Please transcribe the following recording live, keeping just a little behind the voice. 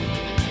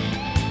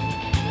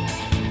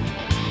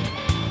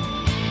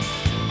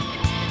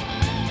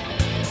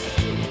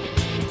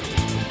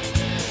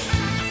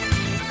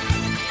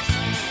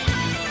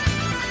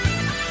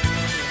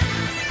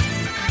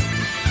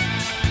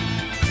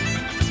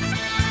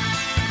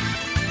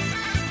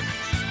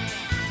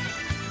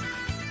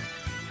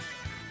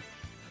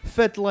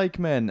Fit like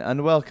men,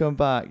 and welcome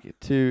back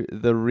to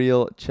the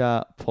Real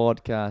Chat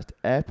Podcast,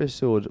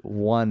 episode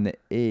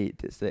 18.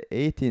 It's the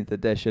 18th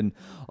edition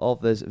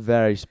of this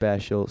very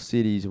special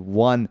Series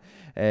 1.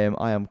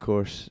 I'm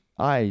Fraser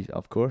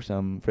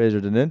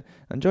Denin,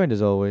 and joined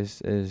as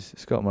always is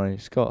Scott Murray.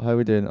 Scott, how are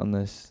we doing on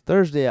this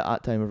Thursday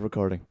at time of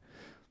recording?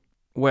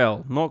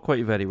 Well, not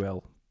quite very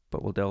well,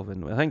 but we'll delve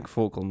into it. I think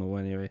folk will know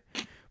anyway.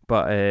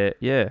 But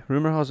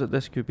rumour has it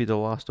this could be the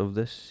last of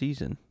this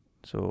season.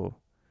 So,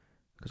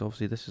 because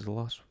obviously this is the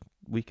last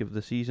week of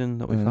the season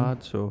that we've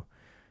had. So,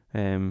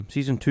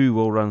 season 2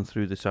 will run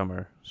through the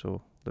summer.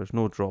 So there's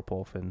no drop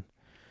off in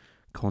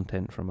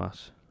content from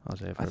us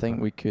as ever. I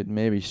think we could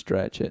maybe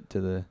stretch it to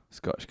the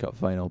Scottish Cup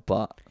final,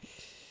 but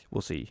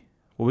we'll see.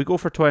 Will we go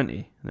for 20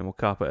 and then we'll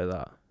cap it at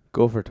that?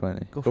 Go for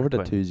 20. Go for the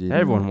 20. 2-0.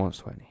 Everyone wants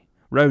 20.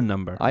 Round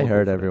number. I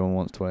heard everyone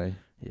wants 20.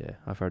 Yeah,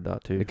 I've heard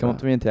that too. They come up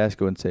to me in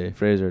Tesco and say,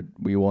 Fraser,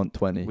 we want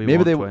 20. We maybe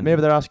want they 20.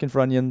 maybe they're asking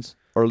for onions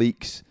or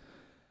leeks,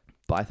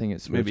 but I think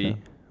it's maybe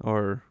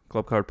or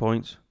club card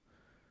points.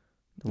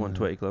 They want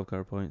 20 club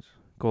card points.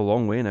 Go a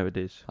long way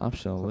nowadays.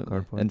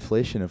 Absolutely.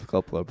 Inflation of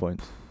club card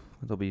points.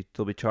 They'll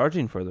be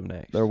charging for them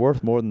next. They're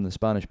worth more than the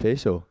Spanish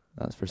peso.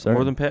 That's for certain.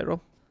 More than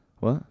petrol?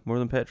 What? More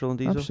than petrol and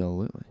diesel?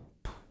 Absolutely.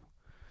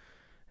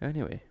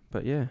 Anyway,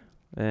 but yeah.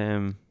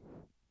 We're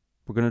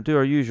going to do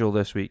our usual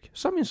this week.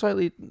 Something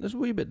slightly, it's a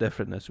wee bit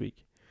different this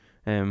week.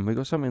 We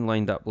got something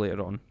lined up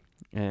later on.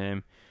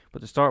 But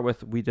to start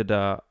with, we did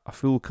a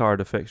full card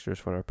of fixtures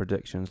for our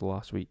predictions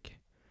last week.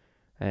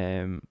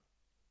 And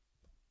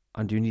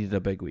you needed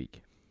a big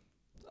week.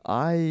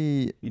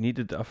 You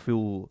needed a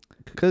full...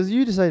 Because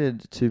you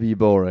decided to be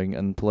boring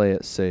and play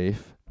it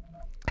safe.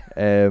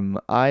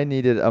 I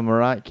needed a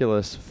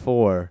miraculous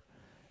 4.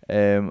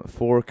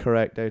 4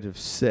 correct out of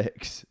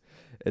 6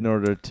 in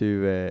order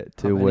to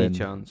win. Any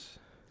chance.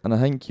 And I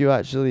think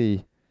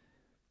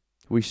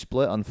we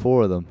split on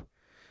 4 of them.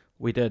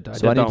 We did.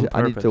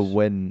 I need to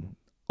win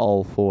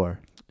all 4.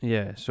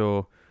 Yeah,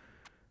 so...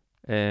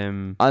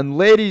 and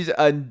ladies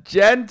and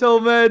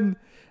gentlemen...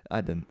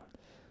 I didn't.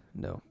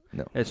 No.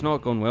 It's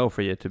not gone well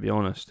for you, to be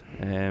honest.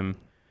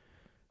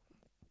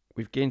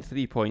 We've gained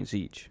 3 points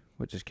each,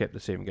 which has kept the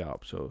same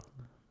gap, so...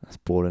 That's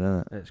boring,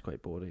 isn't it? It's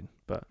quite boring,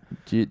 but...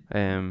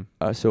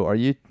 So are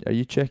you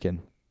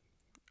chicken?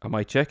 Am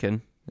I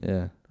chicken?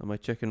 Yeah. Am I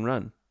chicken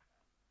run?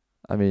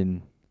 I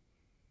mean,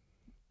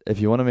 if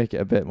you want to make it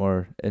a bit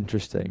more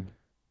interesting,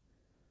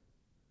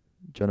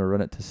 do you want to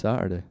run it to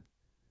Saturday?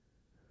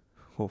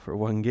 What, for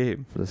one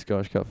game? For the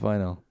Scottish Cup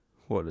final.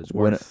 What, it's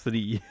worth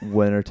 3?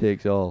 Winner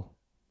takes all.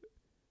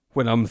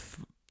 When I'm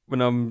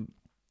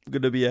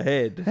going to be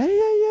ahead? Hey,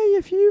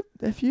 if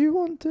you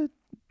want to...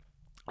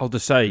 I'll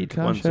decide.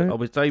 I'll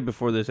decide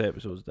before this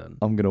episode's done.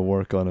 I'm going to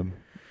work on him.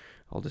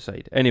 I'll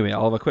decide. Anyway,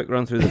 I'll have a quick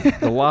run through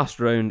the last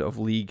round of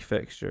league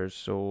fixtures.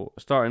 So,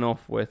 starting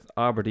off with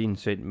Aberdeen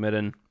St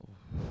Mirren.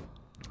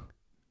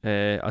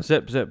 A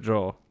zip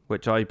draw,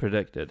 which I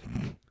predicted.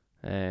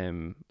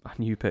 And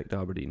you picked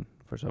Aberdeen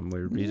for some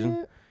weird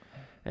reason.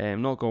 Yeah.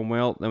 Not going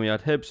well. Then we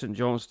had Hibs St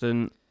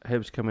Johnstone.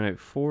 Hibs coming out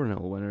 4-0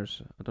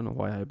 winners. I don't know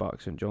why I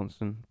backed St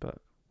Johnstone, but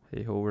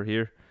hey ho, we're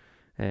here.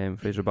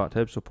 Fraser backed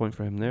Hibs, so point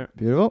for him there.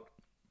 Beautiful.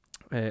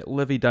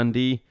 Livy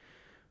Dundee.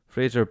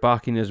 Fraser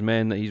backing his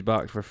men that he's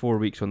backed for 4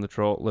 weeks on the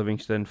trot.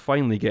 Livingston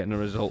finally getting a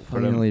result for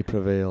him. Finally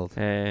prevailed.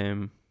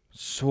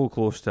 So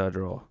close to a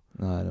draw.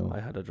 I know. I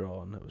had a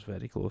draw and it was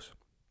very close.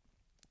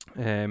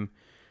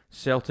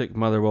 Celtic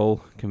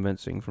Motherwell,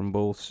 convincing from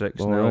both,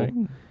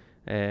 6-0.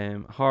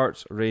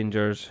 Hearts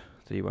Rangers,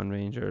 3-1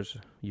 Rangers.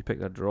 You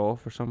picked a draw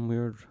for some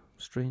weird,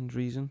 strange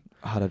reason.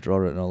 I had a draw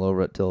written all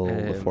over it till the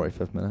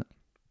 45th minute.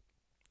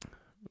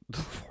 The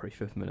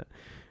 45th minute.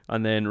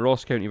 And then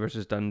Ross County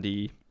versus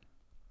Dundee.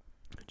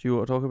 Do you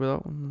want to talk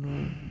about that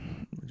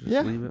one?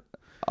 Just leave it.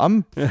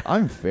 I'm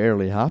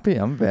fairly happy.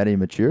 I'm very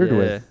matured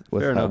with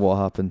what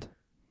happened.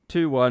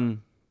 2-1,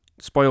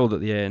 spoiled at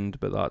the end,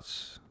 but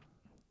that's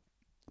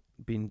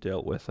been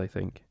dealt with, I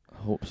think. I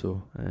hope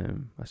so.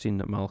 I seen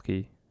that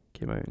Malky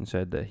came out and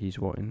said that he's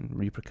wanting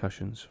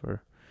repercussions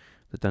for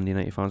the Dundee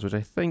United fans, which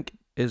I think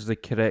is the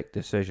correct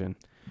decision.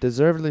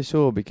 Deservedly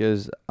so,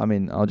 because I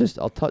mean, I'll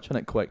touch on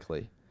it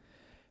quickly.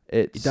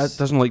 He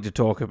doesn't like to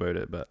talk about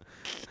it, but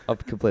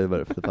I've complained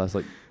about it for the past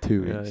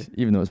 2 weeks,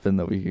 even though it's been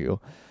that week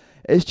ago.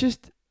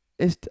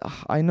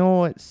 I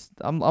know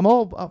I'm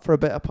all up for a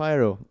bit of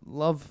pyro.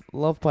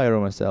 Love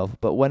pyro myself,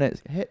 but when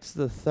it hits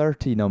the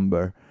 30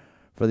 number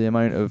for the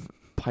amount of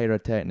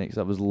pyrotechnics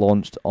that was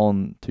launched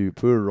onto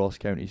poor Ross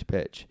County's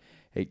pitch,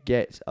 it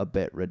gets a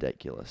bit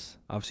ridiculous.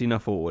 I've seen a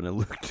photo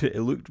and it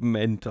looked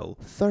mental.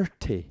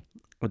 30.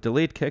 A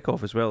delayed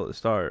kickoff as well at the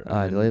start.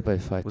 Delayed by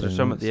 5 minutes. Was there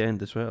some at the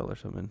end as well or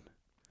something?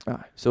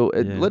 So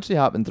it literally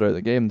happened throughout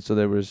the game. So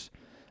there was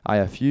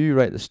a few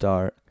right at the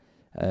start.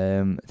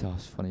 It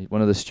was funny.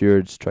 One of the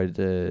stewards tried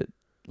to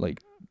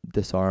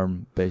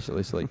disarm,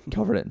 basically, so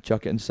cover it and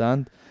chuck it in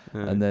sand,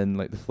 and then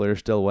the flare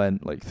still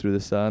went through the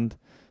sand.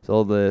 So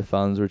all the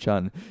fans were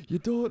chanting, "You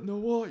don't know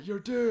what you're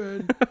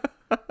doing."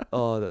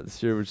 Oh, that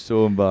steward was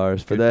so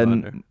embarrassed. But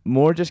then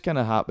more just kind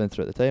of happened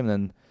throughout the time. And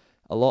then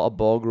a lot of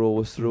bog roll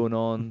was thrown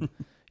on.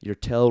 Your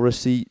till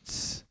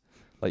receipts,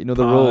 like the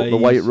Pies.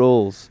 white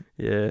rolls.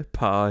 Yeah,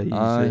 pies.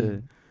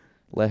 Aye.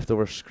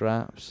 Leftover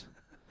scraps.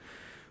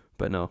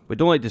 But no, we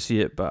don't like to see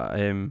it. But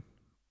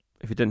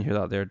if you didn't hear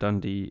that there,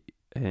 Dundee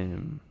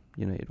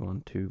United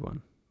won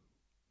 2-1.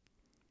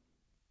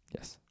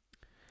 Yes,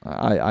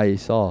 I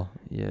saw.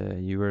 Yeah,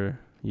 you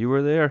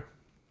were there.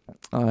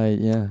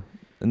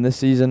 In this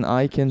season,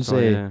 I can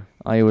say yeah.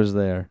 I was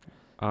there.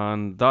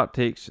 And that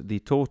takes the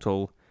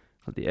total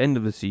at the end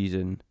of the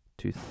season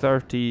to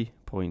 30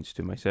 points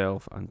to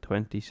myself and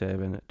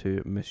 27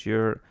 to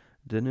Monsieur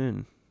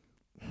Denoon.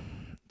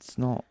 It's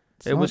not.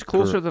 It was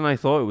closer than I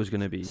thought it was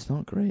going to be. It's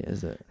not great,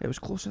 is it? It was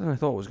closer than I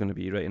thought it was going to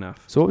be, right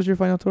enough. So what was your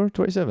final tour?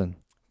 27?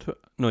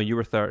 No, you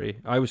were 30.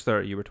 I was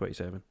 30, you were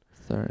 27.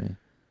 30.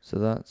 So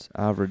that's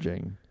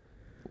averaging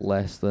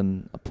less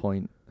than a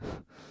point.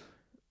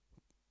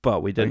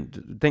 But we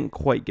didn't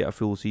quite get a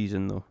full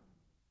season, though.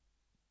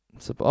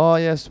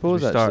 I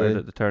suppose we started actually.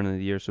 At the turn of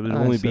the year, so there's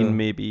only been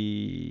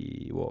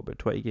maybe about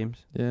 20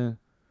 games. Yeah.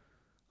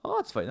 Oh,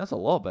 that's fine. That's a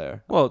lot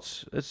better. Well,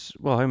 it's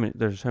how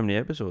many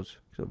episodes?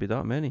 'Cause it'll be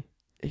that many.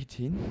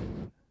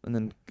 18, and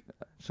then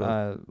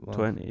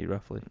 20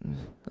 roughly.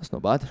 That's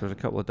not bad. So there's a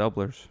couple of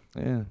doublers.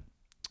 Yeah.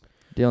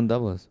 Dion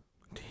doublers.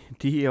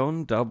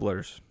 Dion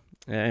doublers.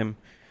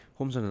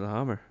 Homes Under the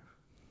Hammer.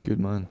 Good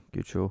man.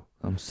 Good show.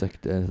 I'm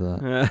sick to death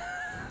of that.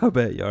 I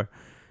bet you are.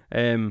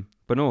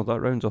 But no, that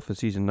rounds off the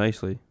season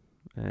nicely.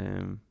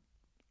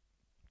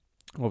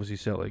 Obviously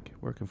Celtic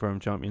were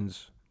confirmed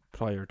champions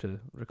prior to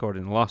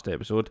recording the last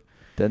episode.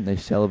 Didn't they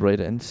celebrate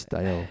it in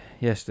style?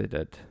 Yes, they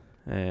did.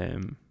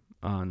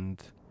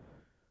 And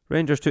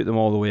Rangers took them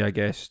all the way, I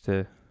guess,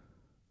 to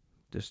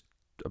just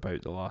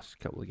about the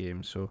last couple of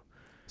games. So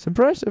it's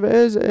impressive. It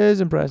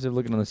is impressive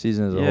looking on the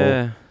season as a whole.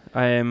 Yeah.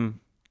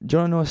 Do you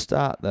want to know a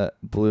stat that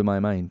blew my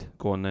mind?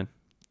 Go on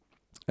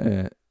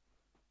then.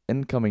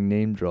 Incoming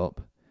name drop.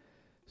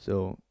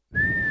 So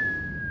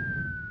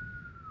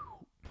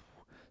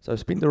I was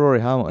speaking to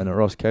Rory Hamilton at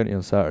Ross County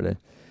on Saturday,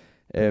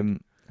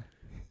 and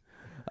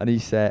he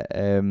said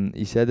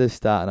this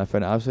stat, and I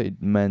found it absolutely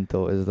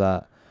mental. Is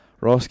that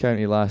Ross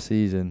County last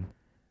season,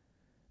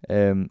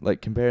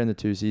 like comparing the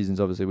two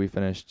seasons, obviously we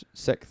finished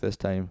 6th this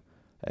time,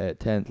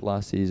 10th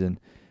last season.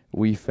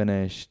 We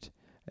finished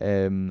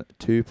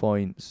 2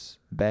 points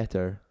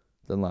better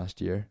than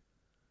last year.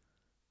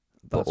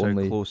 That's how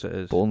close it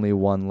is. But only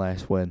one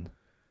less win.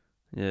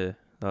 Yeah,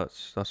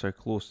 that's how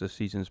close this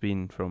season's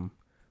been from.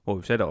 Well,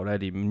 we've said it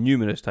already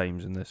numerous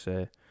times in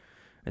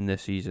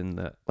this season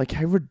that like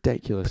how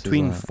ridiculous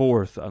between is that?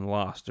 4th and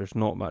last, there's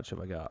not much of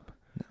a gap,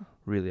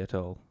 really at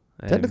all.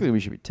 Technically, we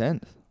should be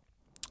 10th.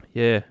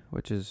 Yeah,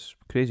 which is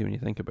crazy when you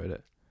think about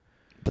it.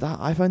 But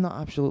I find that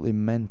absolutely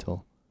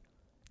mental.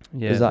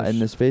 Yeah, is that in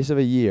the space of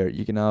a year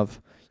you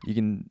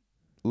can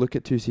look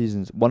at 2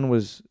 seasons. One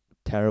was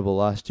terrible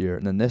last year,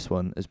 and then this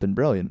one has been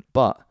brilliant.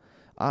 But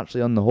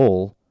actually, on the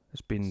whole,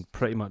 it's been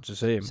pretty much the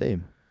same.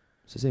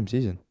 It's the same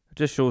season. It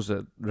just shows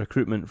that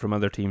recruitment from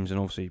other teams, and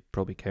obviously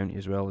probably County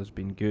as well, has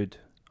been good,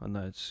 and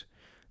that it's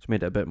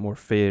made it a bit more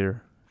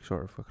fair,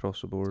 sort of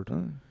across the board.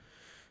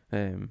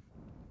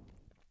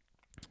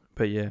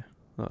 But yeah,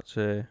 that's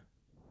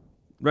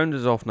rounded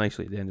us off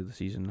nicely at the end of the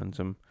season, and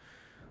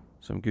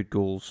some good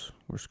goals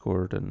were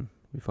scored, and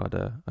we've had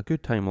a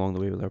good time along the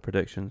way with our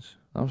predictions.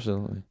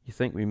 Absolutely. You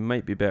think we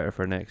might be better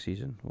for next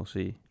season? We'll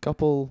see.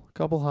 Couple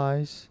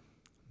highs,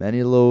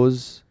 many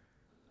lows,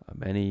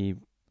 many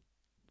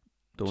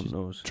don't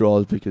knows.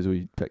 Draws because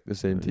we picked the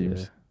same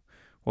teams. Yeah.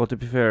 Well, to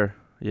be fair,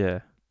 yeah,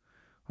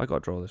 I got a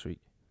draw this week,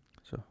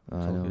 so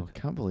it's all good.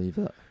 Can't believe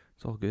that.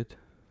 It's all good.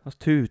 That's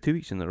two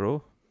weeks in a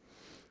row.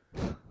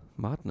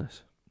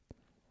 Madness.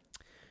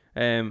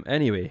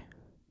 Anyway,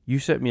 you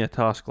set me a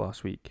task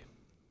last week,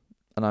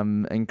 and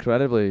I'm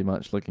incredibly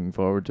much looking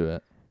forward to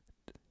it.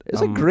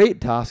 It's a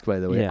great task, by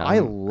the way. Yeah, I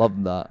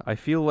love that. I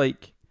feel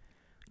like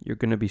you're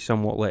going to be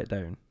somewhat let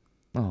down.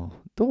 Oh,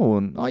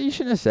 don't. Oh, you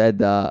shouldn't have said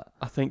that.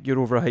 I think you're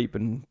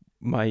overhyping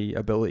my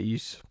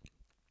abilities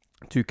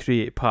to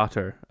create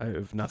patter out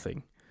of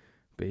nothing,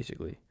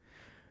 basically.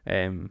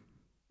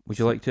 Would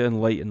you like to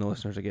enlighten the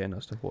listeners again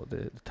as to what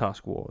the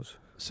task was?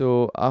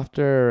 So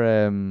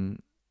after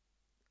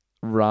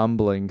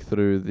rambling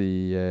through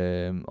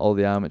the all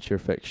the amateur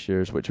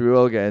fixtures, which we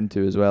will get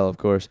into as well, of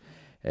course,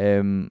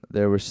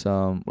 there was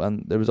some,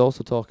 and there was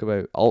also talk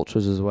about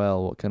ultras as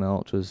well. What kind of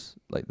ultras,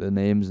 like the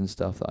names and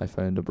stuff that I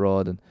found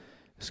abroad and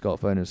Scott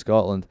found in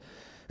Scotland.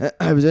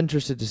 I was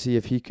interested to see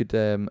if he could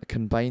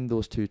combine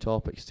those two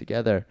topics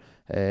together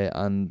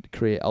and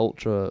create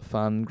ultra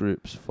fan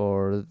groups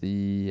for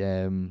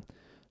the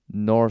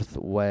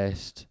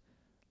Northwest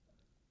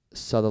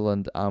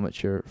Sutherland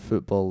Amateur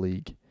Football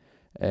League.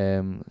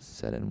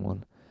 Set in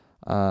one.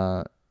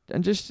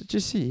 And just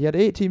see, he had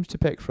 8 teams to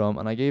pick from,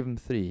 and I gave him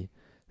 3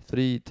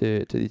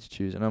 to each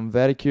choose, and I'm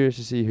very curious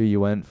to see who you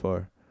went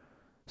for.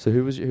 So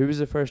who was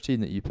the first team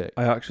that you picked?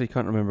 I actually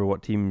can't remember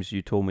what teams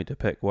you told me to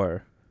pick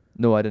were.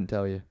 No, I didn't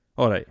tell you.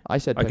 All right, I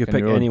said I could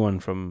pick anyone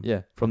from.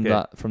 Yeah, from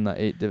that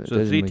 8 division. So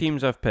the 3 league.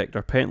 teams I've picked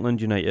are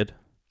Pentland United,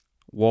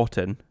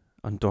 Watton,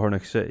 and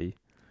Dornoch City.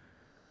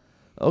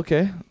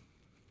 Okay.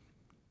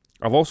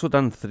 I've also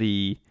done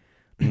 3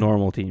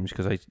 normal teams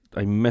because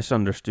I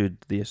misunderstood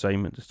the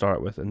assignment to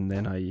start with, and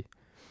then I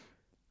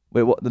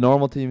Wait, what? The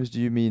normal teams?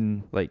 Do you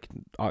mean like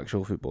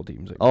actual football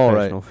teams, like Oh, right.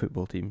 professional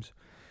football teams.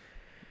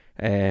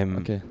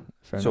 Okay,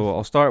 fair So enough.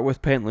 I'll start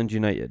with Pentland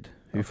United,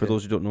 who, for Okay.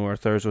 those who don't know, are a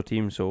Thurso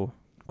team, so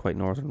quite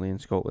northerly in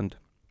Scotland.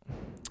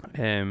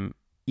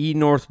 E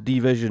North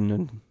Division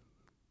and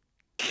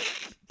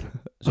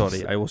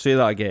sorry, I will say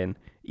that again.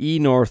 E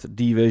North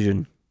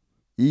Division.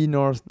 E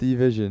North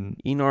Division.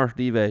 E North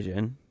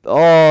Division.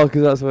 Oh,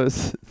 because that's what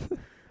it's.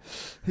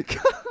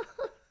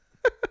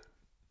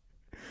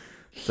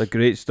 It's a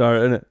great start,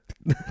 isn't it?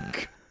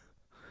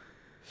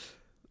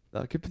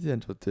 That could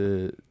potential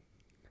to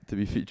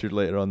be featured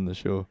later on in the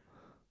show.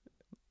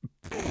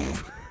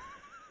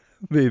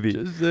 Maybe.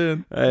 Just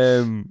saying.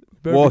 Better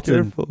Be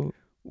Watton. careful.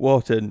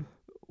 Watton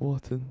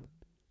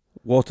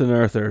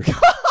Earthers.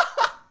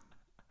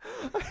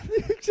 I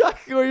knew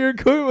exactly where you're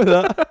going with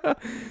that.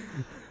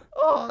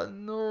 Oh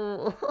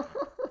no.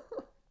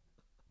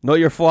 Not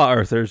your flat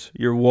earthers,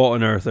 your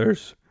Watton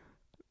Earthers.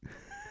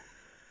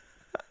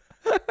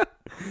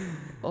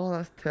 Oh,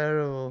 that's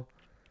terrible.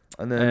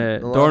 And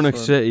then the last Dornoch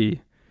one,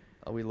 City.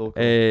 Are we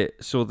local?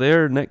 So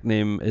their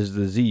nickname is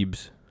the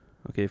Zeebs,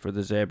 okay, for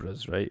the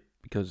zebras, right?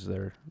 Because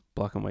they're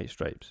black and white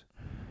stripes.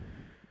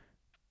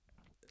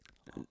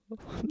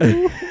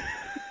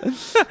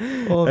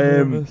 Oh,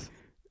 I'm nervous.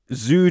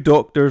 Zoo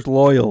Doctors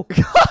Loyal.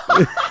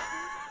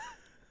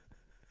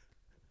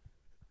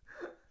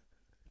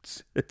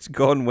 It's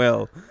gone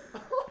well.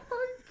 Oh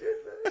my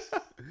goodness.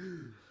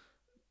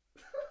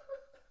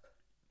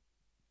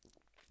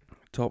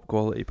 Top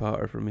quality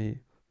patter for me.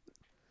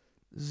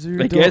 Zoo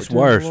It gets Doctors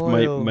worse.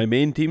 Loyal. My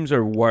main teams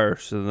are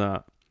worse than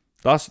that.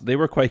 They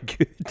were quite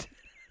good.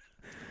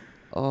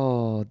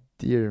 Oh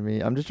dear me.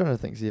 I'm just trying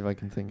to see if I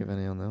can think of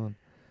any on that one.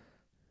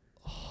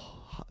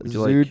 Oh, Would you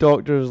Zoo like-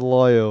 Doctors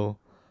Loyal.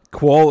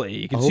 Quality.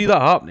 You can I see hope-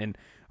 that happening.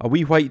 A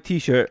wee white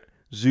t-shirt.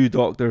 Zoo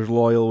Doctors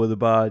Loyal with a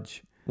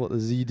badge. What, the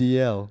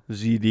ZDL?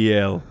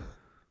 ZDL.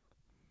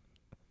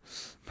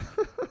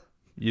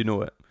 You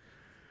know it.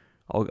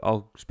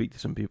 I'll speak to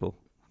some people.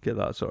 Get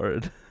that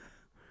sorted.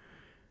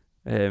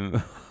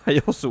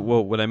 I also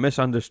when I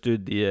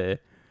misunderstood the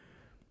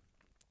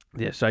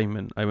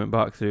assignment, I went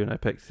back through and I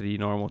picked 3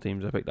 normal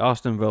teams. I picked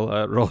Aston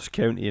Villa, Ross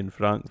County, and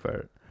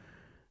Frankfurt.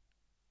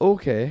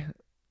 Okay.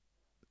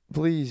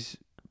 Please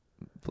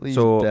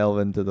So, delve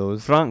into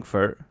those.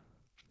 Frankfurt,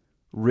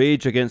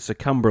 Rage Against the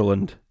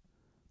Cumberland.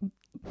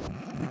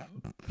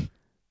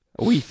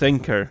 A wee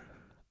thinker,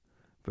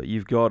 but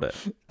you've got it.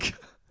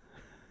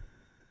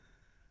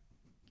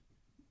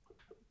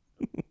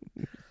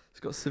 It's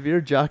got severe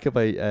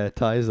Jacobite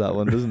ties, that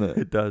one, doesn't it?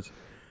 It does.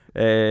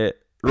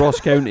 Ross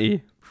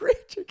County.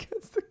 Rage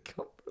Against the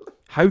Cumberland.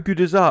 How good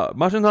is that?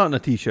 Imagine that on a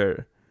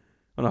t-shirt.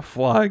 On a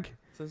flag.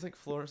 Sounds like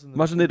Florence and the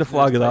Imagine they had a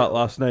flag of that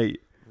last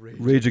night.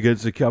 Rage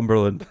Against the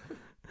Cumberland.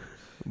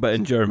 But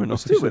in German, We'd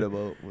obviously.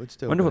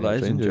 still Wonder what that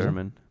is in Rangers, eh?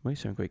 German. Might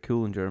sound quite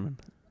cool in German.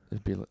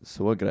 It'd be like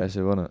so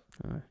aggressive, wouldn't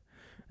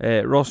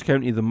it? Ross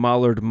County, the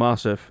Mallard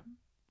Massive.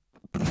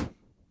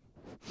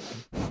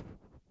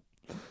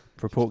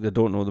 For folk that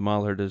don't know, the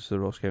Mallard is the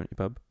Ross County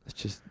pub. It's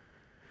just,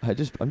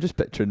 I'm just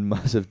picturing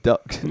massive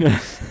ducks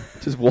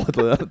just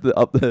waddling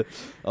up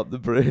the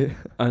brae.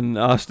 And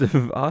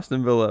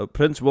Aston Villa,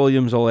 Prince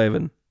William's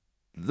 11.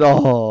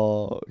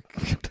 Oh,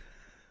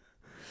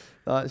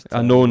 that's A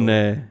terrible.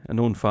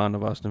 known fan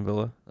of Aston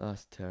Villa.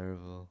 That's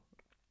terrible.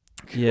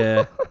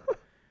 Yeah.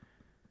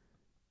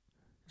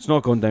 It's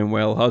not gone down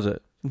well, has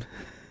it?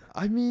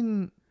 I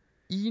mean,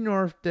 E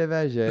North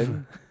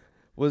Division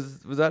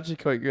was actually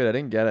quite good. I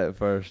didn't get it at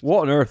first.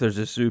 What on earth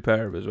is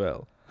superb as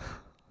well?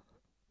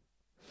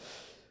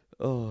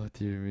 Oh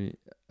dear me.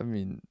 I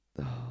mean,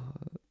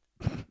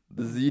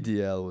 the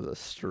ZDL was a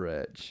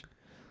stretch.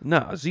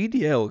 Nah,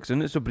 ZDL, because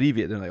then it's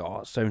abbreviated and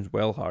it sounds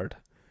well hard.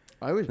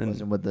 I was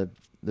buzzing with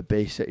the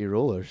Bay City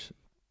Rollers,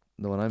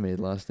 the one I made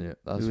last night.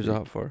 Who was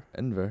that for?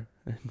 Inver,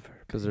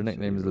 because their Bay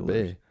nickname is City the Bay.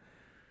 Rollers.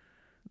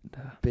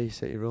 Nah, Bay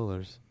City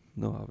Rollers.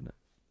 no having it.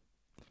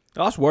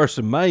 That's worse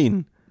than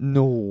mine.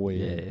 No way.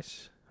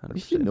 Yes. At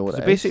least you know what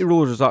the it Bay is. City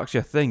Rollers is actually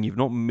a thing. You've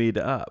not made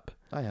it up.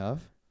 I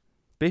have.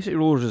 Bay City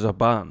Rollers is a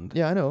band.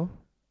 Yeah, I know.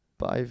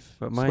 But I've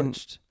Mine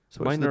switched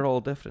are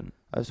all different.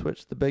 I've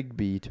switched the big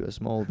B to a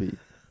small B.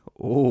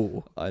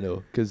 Oh. I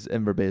know, because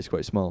Inver Bay is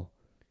quite small.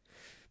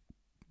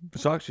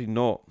 It's actually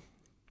not.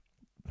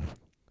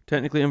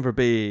 Technically, Inver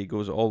Bay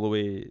goes all the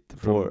way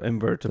from Port,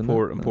 Inver to doesn't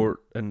Port it? and No. Port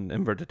and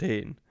Inver to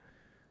Tane.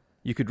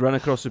 You could run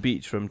across the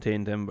beach from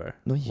Tane to Inver.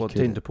 No, you Well,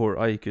 couldn't. Tane to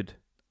Port, you could.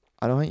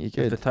 I don't think you If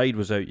could. the tide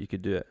was out, you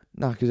could do it.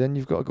 Nah, because then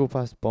you've got to go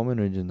past bombing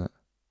range and that.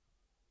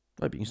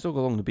 Right, but you can still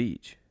go along the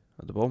beach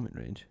at the bombing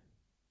range.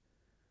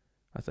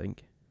 I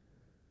think.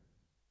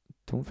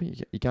 Don't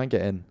think you can't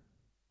get in.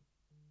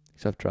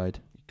 Because I've tried.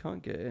 You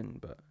can't get in,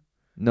 but...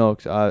 No,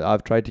 because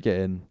I've tried to get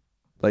in.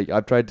 Like,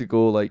 I've tried to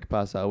go, like,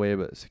 past that way,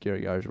 but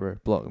security guards were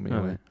blocking me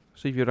away.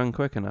 See if you run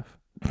quick enough.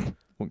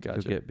 Won't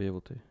catch You'll it. be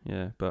able to.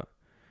 Yeah, but...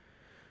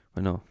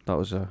 I know that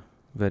was a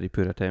very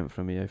poor attempt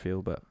from me, I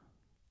feel, but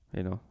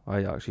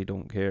I actually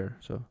don't care.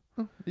 So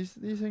these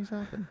things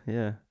happen.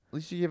 yeah, At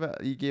least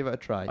you gave it a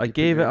try. I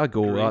gave it a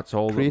go. That's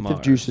all that matters.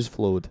 Creative juices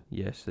flowed.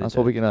 Yes, that's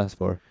what we can ask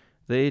for.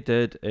 They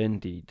did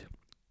indeed.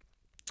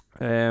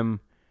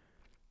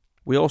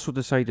 We also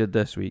decided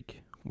this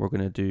week we're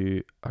going to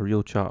do a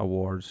Real Chat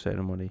Awards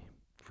ceremony.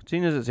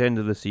 Seeing as it's the end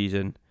of the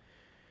season,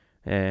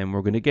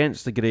 we're going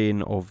against the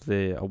grain of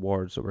the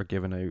awards that were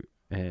given out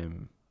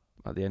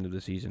at the end of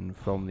the season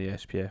from the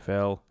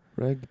SPFL.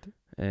 Rigged.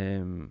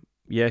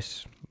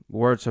 Yes,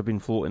 words have been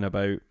floating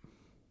about.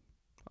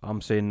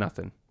 I'm saying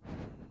nothing.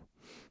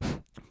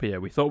 But yeah,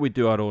 we thought we'd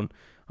do our own,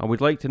 and we'd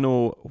like to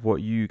know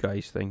what you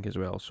guys think as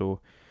well. So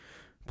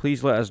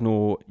please let us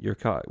know your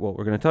well,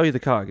 we're going to tell you the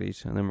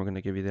categories, and then we're going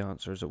to give you the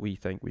answers that we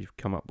think we've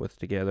come up with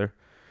together.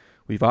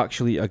 We've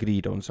actually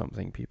agreed on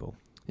something, people.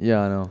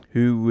 Yeah, I know.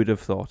 Who would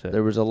have thought it?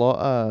 There was a lot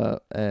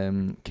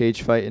of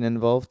cage fighting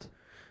involved.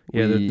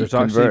 Yeah, there's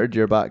converted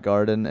your back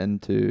garden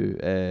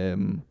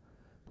into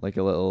like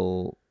a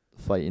little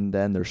fighting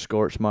den. There's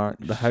scorch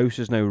marks. The house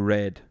is now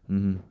red.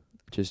 Mm-hmm.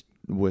 Just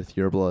with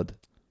your blood.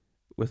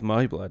 With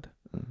my blood.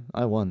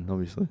 I won,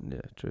 obviously.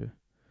 Yeah, true.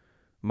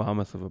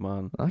 Mammoth of a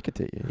man. I could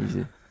take you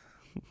easy.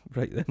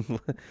 Right then,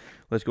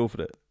 let's go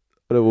for it.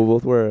 But we'll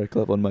both wear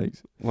clip-on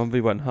mics.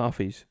 1v1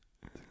 halfies.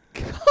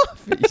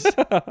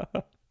 Halfies.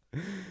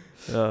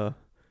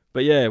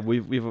 But yeah,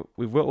 we've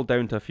whittled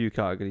down to a few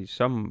categories.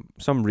 Some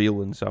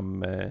real and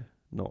some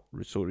not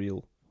so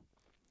real.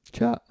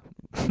 Chat.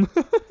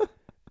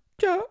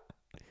 Chat.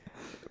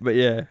 But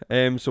yeah,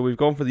 so we've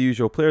gone for the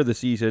usual player of the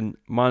season,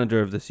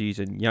 manager of the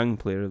season, young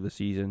player of the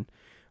season,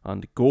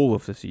 and goal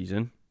of the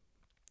season.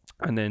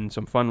 And then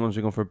some fun ones.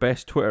 We've gone for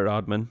best Twitter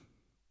admin.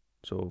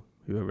 So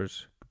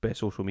whoever's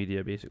best social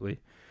media, basically.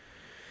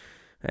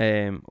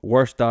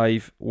 Worst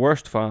dive,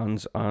 worst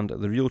fans, and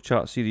the Real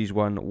Chat Series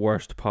 1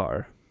 worst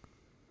patter.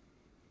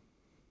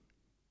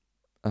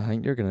 I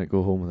think you're going to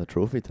go home with a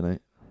trophy tonight.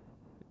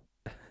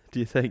 Do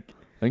you think?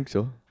 I think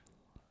so.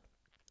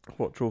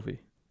 What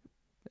trophy?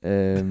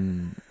 I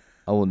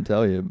won't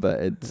tell you, but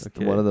it's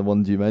one of the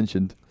ones you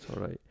mentioned. It's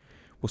alright.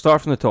 We'll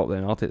start from the top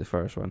then. I'll take the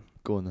first one.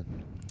 Go on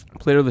then.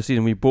 Player of the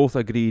season, we both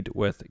agreed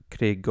with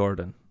Craig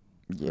Gordon.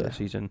 Yeah. This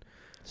season.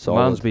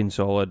 Solid. Man's been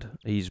solid.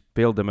 He's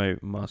bailed them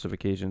out massive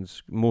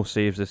occasions. Most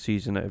saves this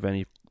season out of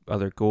any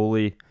other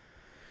goalie.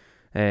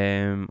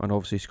 And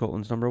obviously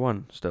Scotland's number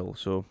one still.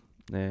 So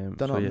done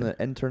it on the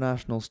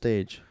international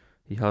stage.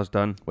 He has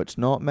done. Which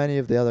not many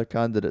of the other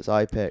candidates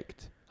I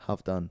picked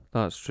have done.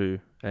 That's true.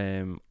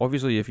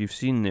 Obviously, if you've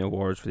seen the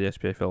awards for the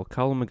SPFL,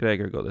 Callum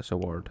McGregor got this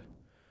award.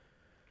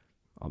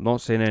 I'm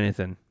not saying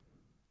anything.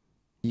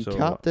 He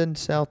captained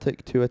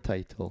Celtic to a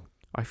title.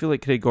 I feel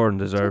like Craig Gordon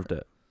deserved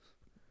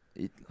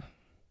it.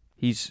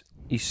 He's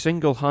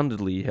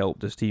single-handedly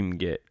helped his team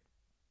get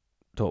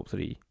top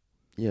 3.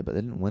 Yeah, but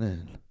they didn't win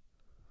it.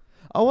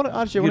 I want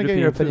to get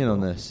your opinion on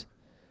this.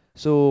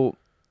 So,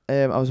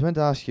 I was meant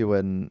to ask you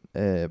when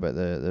about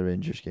the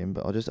Rangers game,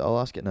 but I'll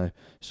ask it now.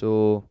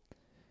 So,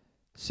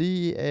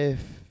 see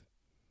if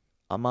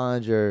a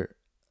manager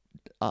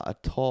at a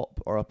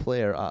top or a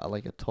player at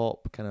like a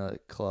top kind of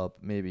club,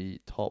 maybe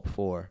top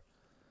 4,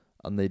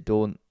 and they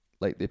don't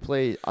they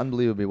play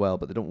unbelievably well,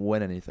 but they don't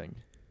win anything.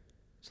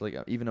 So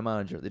even a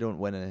manager, they don't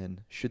win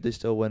anything. Should they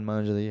still win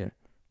Manager of the Year?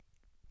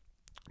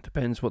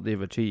 Depends what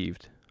they've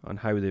achieved and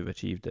how they've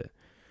achieved it.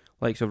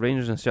 So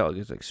Rangers and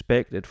Celtic, it's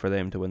expected for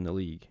them to win the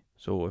league.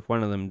 So if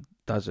one of them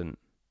doesn't,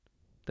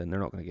 then they're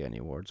not going to get any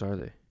awards, are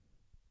they?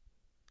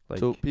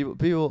 So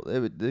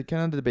the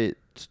kind of debate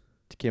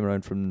came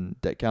around from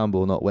Dick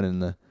Campbell not winning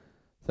the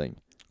thing,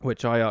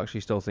 which I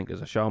actually still think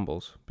is a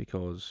shambles,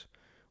 because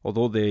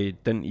although they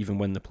didn't even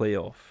win the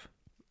playoff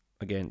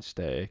against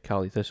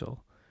Cali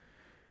Thistle,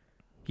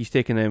 he's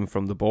taken them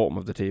from the bottom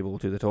of the table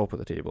to the top of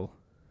the table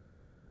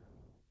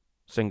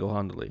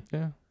single-handedly.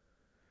 Yeah.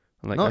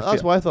 And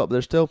that's why I thought, but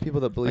there's still people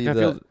that believe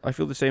I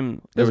feel the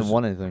same. Doesn't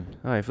won anything.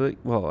 I feel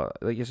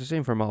like it's the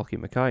same for Malky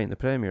Mackay in the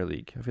Premier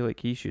League. I feel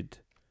like he should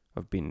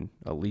have been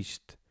at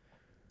least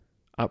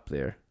up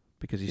there,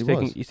 because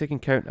he's taking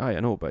count. I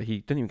know, but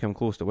he didn't even come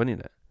close to winning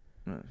it.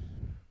 No.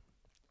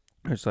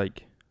 It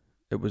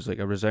was like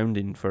a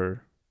resounding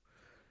for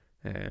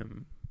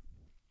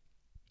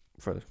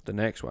the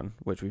next one,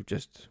 which we've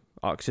just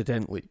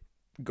accidentally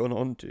gone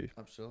on to.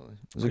 Absolutely.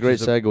 It was a great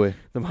segue.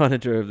 The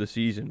manager of the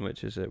season,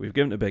 which is we've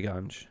given it to Big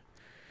Ange,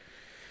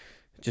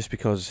 just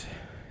because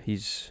he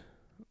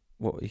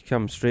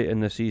comes straight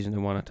in this season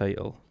and won a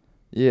title.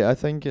 Yeah, I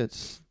think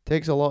it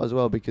takes a lot as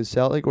well, because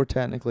Celtic were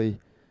technically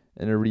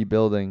in a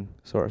rebuilding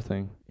sort of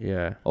thing.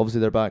 Yeah.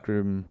 Obviously their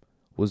backroom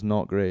was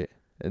not great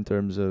in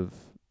terms of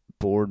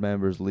board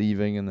members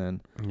leaving, and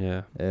then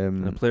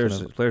and the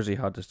players he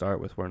had to start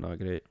with weren't that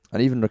great.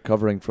 And even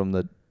recovering from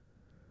the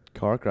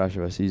car crash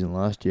of a season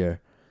last year,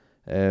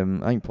 I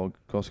think Paul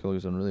Koskela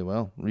was done really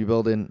well,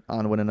 rebuilding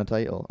and winning a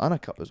title and a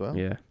cup as well.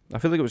 Yeah, I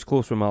feel like it was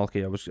close with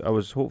Malky. I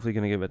was hopefully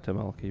going to give it to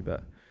Malky,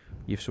 but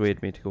you've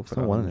swayed me to go for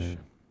that.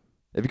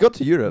 If you got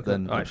to Europe,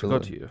 then if you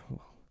got to Europe,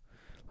 well,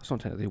 that's not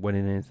technically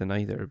winning anything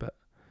either. But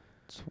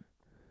It's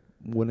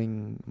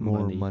winning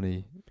more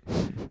money.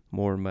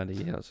 More money,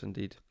 yes,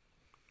 indeed.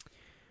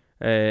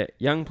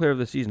 Young player of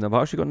the season. I've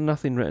actually got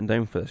nothing written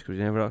down for this because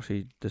we never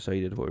actually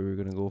decided what we were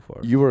going to go for.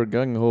 You were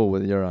gung ho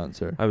with your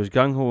answer. I was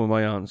gung ho with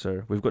my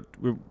answer.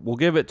 We'll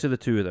give it to the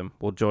two of them.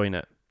 We'll join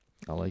it.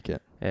 I like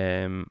it.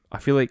 I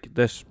feel like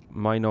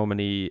my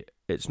nominee.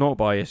 It's not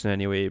biased in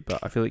any way, but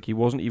I feel like he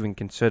wasn't even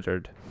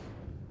considered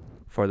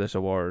for this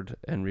award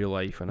in real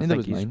life, and I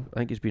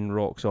think he's been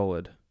rock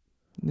solid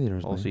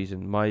all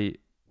season.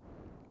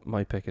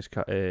 My pick is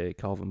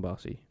Calvin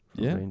Bassey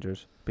from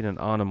Rangers. Been an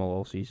animal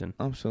all season.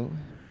 Absolutely.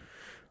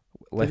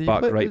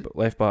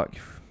 Left back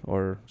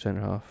or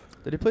centre half.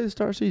 Did he play the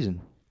start of the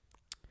season?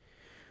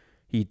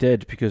 He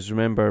did, because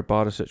remember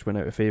Barisic went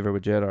out of favour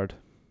with Gerrard.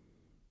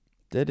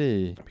 Did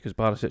he? Because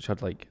Barisic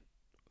had like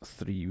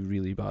 3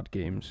 really bad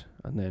games,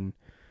 and then,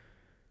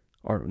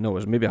 or no, it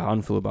was maybe a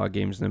handful of bad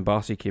games, and then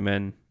Bassey came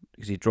in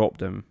because he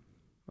dropped him,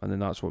 and then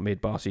that's what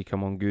made Bassey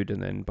come on good,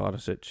 and then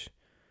Barisic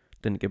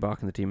didn't get back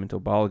in the team until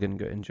Balogun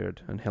got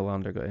injured and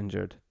Hillander got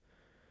injured,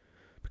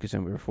 because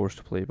then we were forced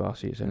to play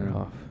Bassey at centre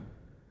half.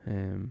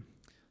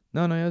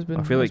 No, he has been.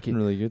 I feel like been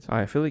really good.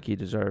 I feel like he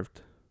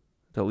deserved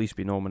to at least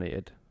be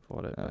nominated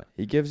for it.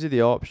 He gives you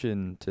the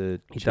option to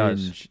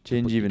change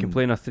even. You can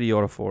play in a 3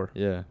 or a 4.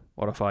 Yeah.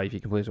 Or a 5. You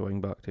can play as a wing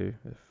back too,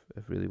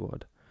 if really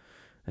wanted.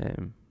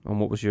 And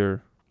what was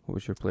your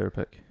player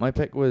pick? My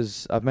pick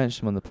was, I've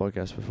mentioned him on the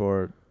podcast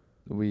before,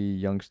 the wee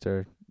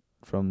youngster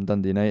from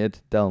Dundee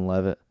United, Dylan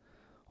Levitt,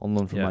 on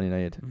loan from Man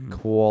United. Mm-hmm.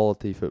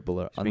 Quality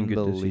footballer,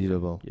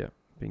 unbelievable. Yeah,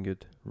 been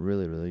good.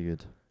 Really, really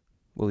good.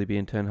 Will he be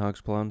in Ten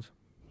Hag's plans?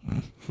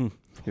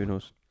 Who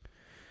knows?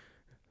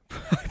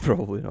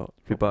 Probably not.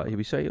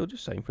 He'll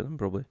just sign for them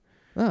probably.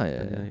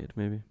 United,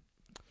 maybe.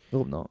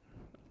 Hope not.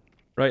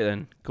 Right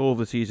then, goal of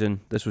the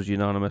season. This was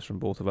unanimous from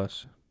both of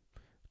us.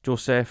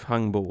 Joseph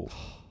Hangbo.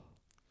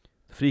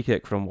 Free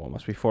kick from what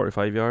must be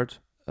 45 yards.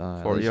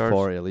 40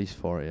 yards. At least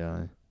 40.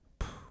 Yeah.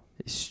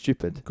 It's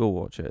stupid. Go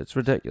watch it. It's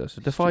ridiculous.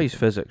 It defies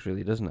physics,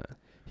 really, doesn't it?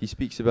 He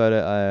speaks about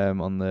it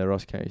on the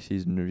Ross County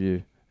season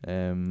review,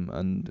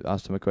 and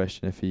asked him a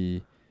question if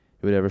he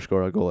would ever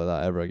score a goal like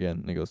that ever again.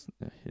 And he goes,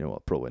 "You know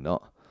what? Probably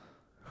not."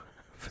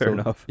 Fair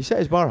enough. He set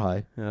his bar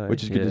high,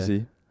 which is good to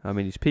see. I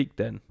mean, he's peaked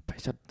then. But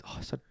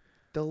it's a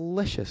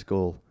delicious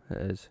goal. It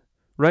is.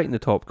 Right in the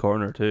top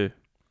corner too.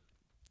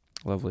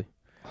 Lovely.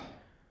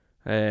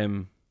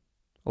 I'll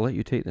let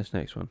you take this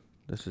next one.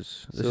 This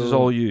is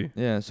all you.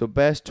 Yeah, so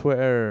best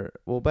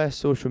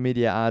social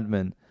media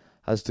admin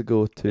has to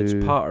go to... It's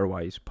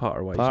patter-wise.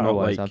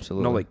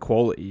 Absolutely. Not like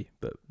quality,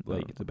 but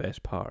like the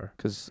best patter.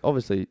 Because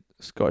obviously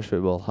Scottish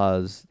football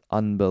has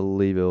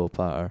unbelievable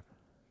patter.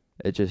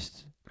 It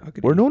just...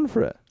 Agreed. We're known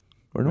for it.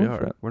 We're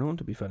known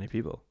to be funny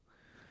people.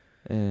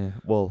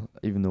 Well,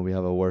 even though we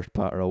have a worst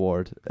patter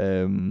award.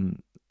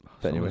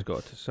 Someone's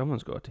got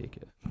to take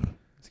it.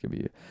 It's going to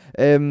be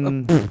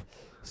you.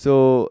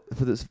 So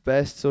for this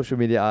best social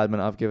media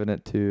admin, I've given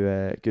it to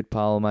a good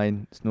pal of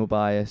mine. It's no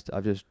biased.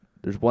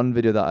 There's one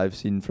video that I've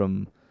seen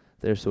from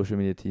their social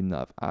media team that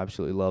I've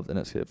absolutely loved, and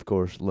it's of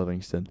course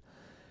Livingston.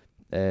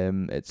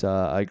 It's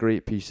a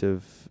great piece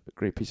of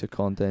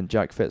content.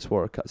 Jack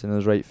Fitzwater cuts in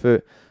his right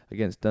foot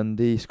against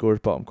Dundee, scores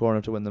bottom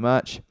corner to win the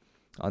match,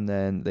 and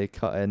then they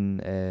cut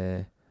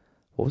in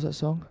what was that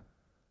song?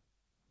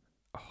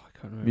 Oh, I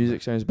can't remember.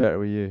 Music Sounds Better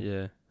With You.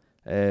 Yeah.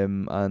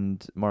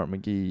 And Mark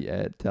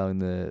McGee telling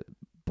the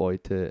boy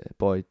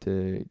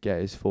to get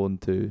his phone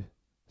to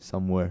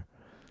somewhere.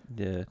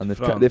 Yeah, and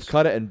they've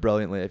cut it in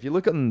brilliantly. If you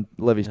look on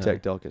Livy's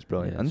TikTok, it's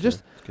brilliant. And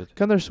just kind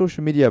of their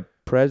social media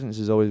presence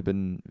has always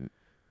been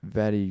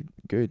very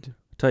good.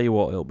 Tell you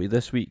what, it'll be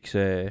this week's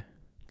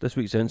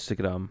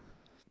Instagram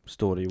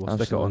story. We'll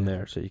stick it on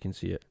there so you can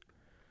see it.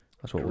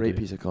 That's what we'll do. Great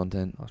piece of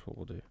content. That's what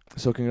we'll do.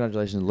 So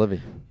congratulations,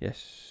 Livy.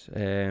 Yes.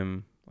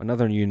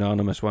 Another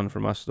unanimous one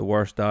from us. The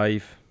worst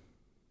dive.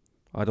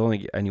 I don't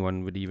think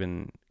anyone would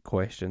even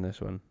question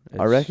this one.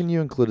 I reckon you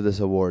included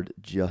this award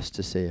just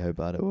to say how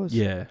bad it was.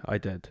 Yeah, I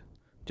did.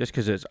 Just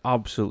because it's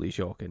absolutely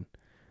shocking.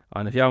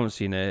 And if you haven't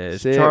seen it,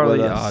 it's say Charlie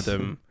it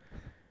Adam.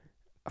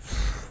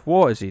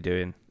 What is he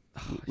doing?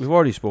 We've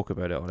already spoke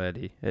about it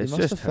already. It's he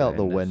must just have felt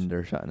horrendous. the wind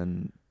or something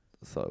and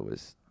thought it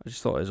was... I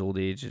just thought his old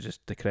age,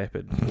 just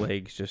decrepit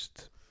legs,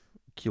 just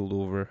keeled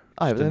over.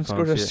 But then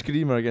scored a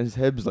screamer against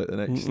Hibs like the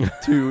next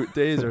 2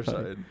 days or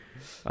something.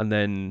 And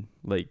then,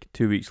 like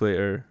 2 weeks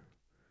later,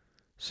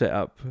 set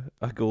up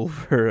a goal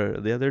for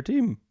the other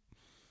team.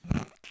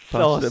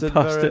 Passed it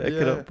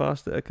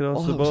across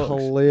the box.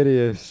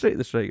 Hilarious. Straight at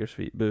the striker's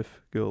feet.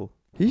 Boof. Goal.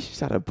 He's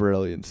just had a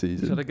brilliant season.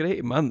 He's had a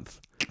great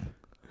month.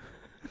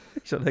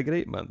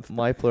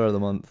 My player of the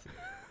month.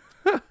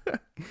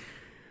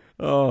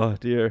 Oh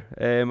dear.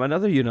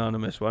 Another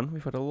unanimous one.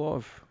 We've had a lot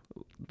of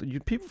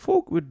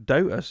folk would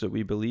doubt us that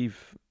we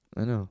believe.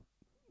 I know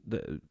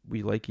that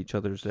we like each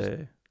other's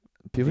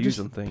views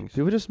on things.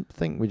 People just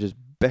think we just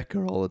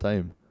bicker all the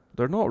time.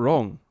 They're not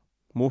wrong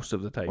most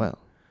of the time. Well,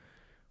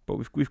 but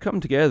we've come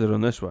together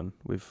on this one.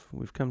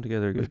 We've come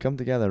together. We've come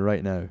together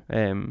right now.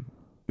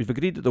 We've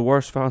agreed that the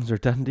worst fans are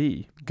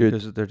Dundee. Good.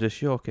 Because they're just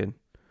shocking.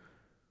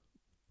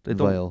 They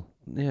don't. Vile.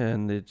 Yeah,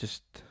 and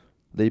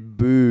They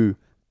boo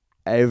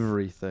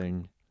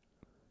everything.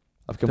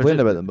 I've complained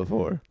about them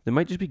before. They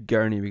might just be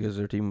Gurney because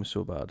their team was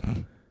so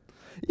bad.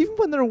 Even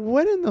when they're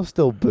winning, they'll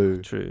still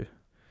boo. True.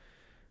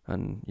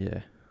 And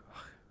yeah,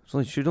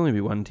 should only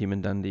be one team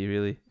in Dundee,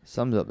 really.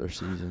 Sums up their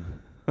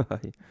season.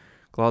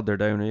 Glad they're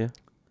down, are you?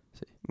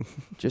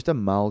 Just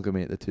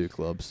amalgamate the two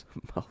clubs.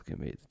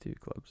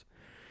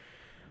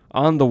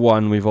 And the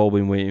one we've all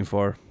been waiting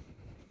for.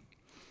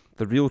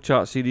 The Real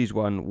Chat Series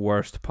 1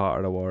 Worst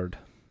Patter Award.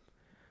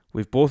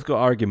 We've both got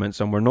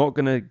arguments and we're not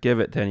going to give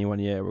it to anyone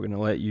yet. We're going to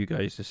let you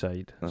guys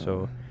decide.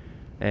 So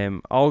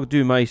I'll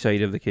do my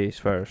side of the case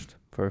first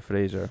for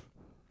Fraser.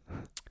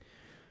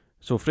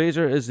 So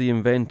Fraser is the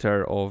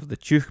inventor of the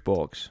Tuch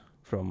box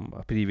from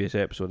a previous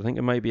episode. I think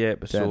it might be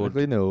episode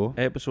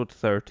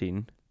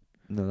 13.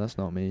 No, that's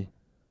not me.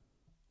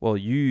 Well,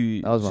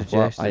 you that was my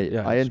suggested...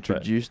 I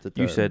introduced the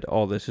term. You said,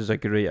 this is a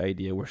great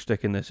idea. We're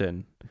sticking this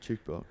in.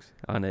 Jukebox.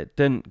 And it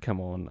didn't come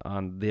on.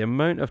 And the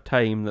amount of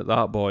time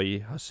that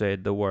boy has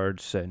said the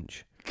word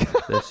cinch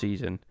this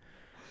season.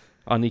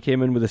 And he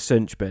came in with a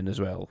cinch bin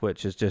as well,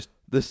 which is just...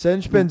 The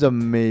cinch bin's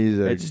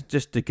amazing. It's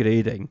just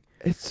degrading.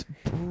 It's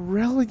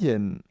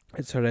brilliant.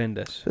 It's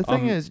horrendous. The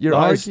thing is,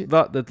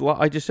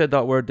 I just said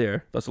that word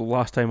there. That's the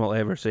last time I'll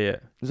ever say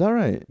it. Is that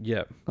right?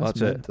 Yeah,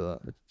 that's it.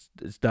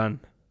 It's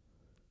done.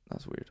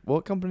 That's weird.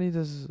 What company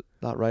does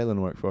that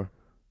Ryland work for?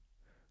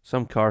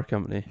 Some car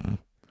company.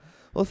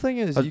 Well, the thing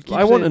is,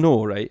 I want to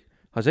know, right?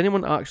 Has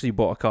anyone actually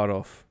bought a car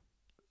off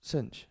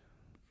Cinch?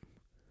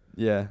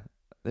 Yeah,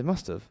 they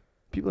must have.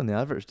 People in the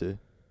adverts do.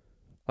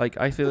 Like,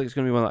 I feel like it's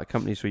going to be one of that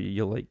companies where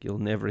you'll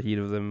never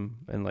hear of them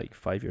in like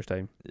 5 years'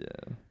 time. Yeah,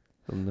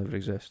 they'll never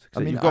exist.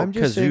 I mean, you've got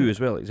Kazoo as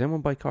well. Like, does anyone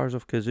buy cars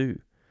off Kazoo?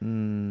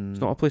 It's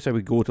not a place I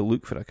would go to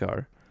look for a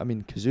car. I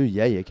mean, Kazoo,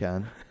 yeah, you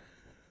can.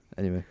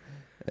 Anyway,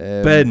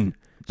 Ben,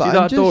 see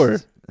that door?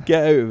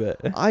 Get out of it.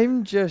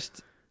 I'm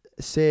just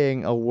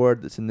saying a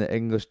word that's in the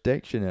English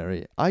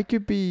dictionary. I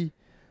could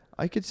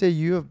say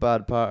you have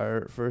bad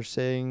patter for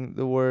saying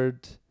the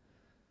word,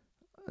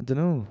 I don't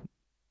know,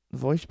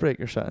 voice break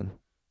or something.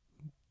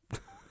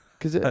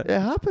 Because it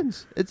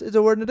happens. It's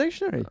a word in the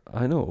dictionary.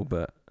 I know,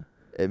 but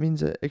it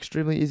means an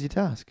extremely easy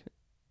task.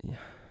 Yeah,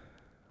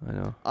 I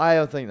know. I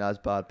don't think that's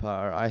bad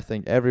patter. I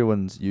think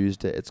everyone's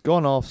used it. It's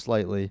gone off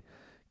slightly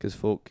because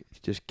folk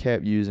just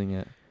kept using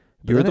it.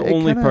 But you're the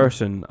only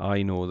person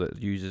I know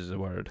that uses the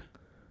word.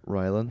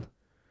 Ryland.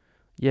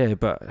 Yeah,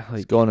 but like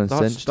it's gone and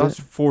that's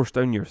forced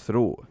down your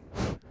throat.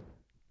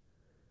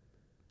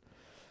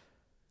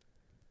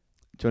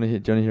 Do you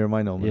want to hear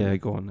my nominee? Yeah,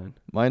 go on then.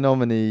 My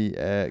nominee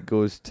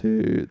goes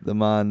to the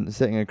man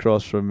sitting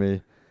across from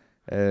me,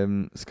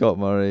 Scott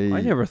Murray.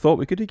 I never thought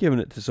we could have given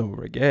it to some of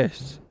our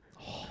guests.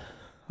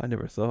 I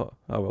never thought.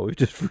 Oh well, we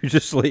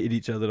just slated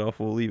each other off.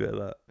 We'll leave it at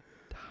that.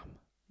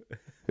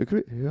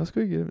 Damn. Who else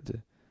could we give it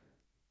to?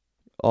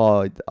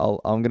 Oh,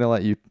 I'm gonna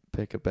let you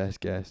pick a best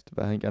guest,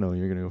 but I think I know who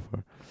you're gonna go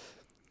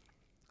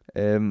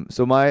for.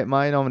 So my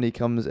nominee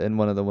comes in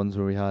one of the ones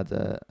where we had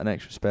an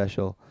extra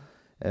special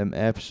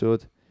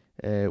episode.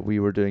 We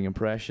were doing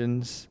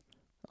impressions.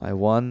 I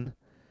won.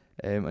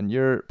 And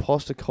your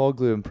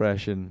Postecoglou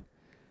impression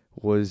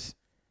was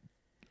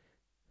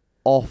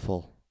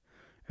awful.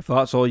 If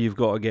that's all you've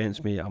got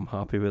against me, I'm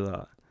happy with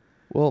that.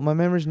 Well, my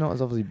memory's not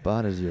as obviously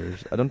bad as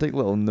yours. I don't take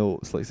little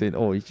notes like saying,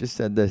 "Oh, he just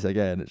said this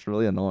again." It's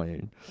really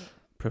annoying.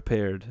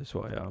 Prepared is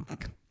what I am.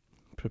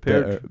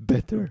 Prepared.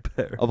 Bitter.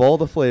 Of all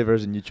the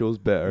flavours, and you chose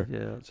bitter.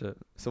 Yeah, that's it.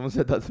 Someone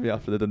said that to me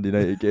after the Dundee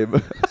United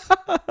game.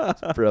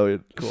 That's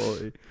brilliant.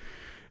 Quality.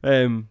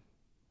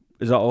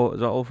 Is that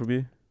all from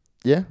you?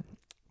 Yeah.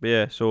 But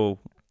yeah, so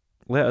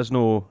let us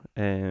know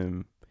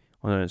on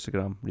our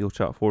Instagram,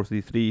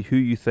 RealChat433, who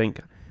you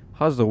think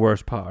has the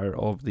worst patter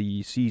of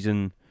the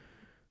season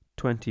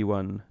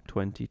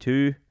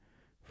 21-22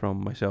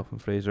 from myself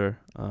and Fraser,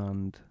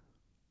 and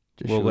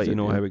we'll let you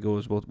know how it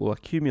goes. We'll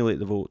accumulate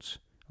the votes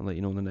and let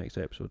you know in the next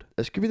episode.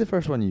 This could be the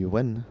first one you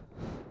win.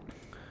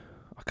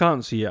 I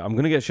can't see it. I'm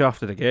going to get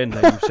shafted again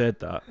now you've said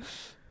that.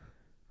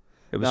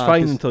 It was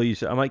fine until you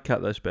said... I might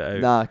cut this bit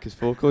out. Nah, because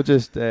folk will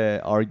just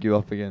argue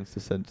up against the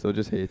cinch. They'll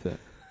just hate it.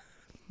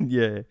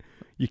 Yeah.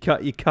 You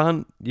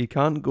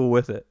can't go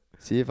with it.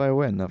 See, if I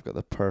win, I've got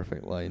the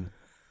perfect line.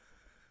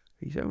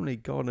 He's only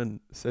gone and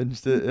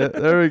cinched it. Yeah,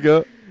 there we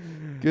go.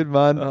 Good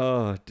man.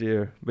 Oh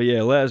dear. But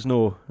yeah, let us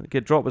know.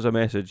 Drop us a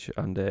message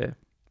and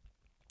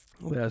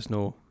let us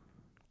know.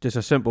 Just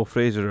a simple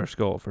Fraser or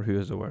Scott for who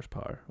is the worst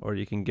patter, or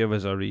you can give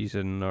us a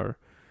reason, or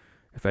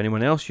if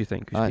anyone else you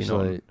think who's been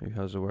on who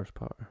has the worst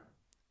patter.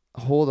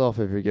 Hold off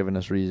if you're giving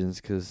us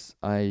reasons, because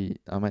I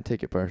might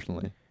take it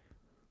personally.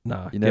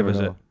 Nah, give us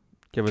it.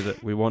 Give us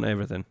it. We want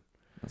everything.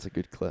 That's a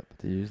good clip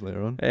to use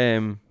later on.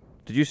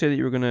 Did you say that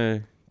you were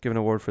gonna give an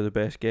award for the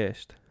best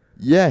guest?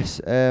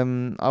 Yes. I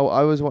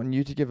was wanting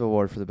you to give an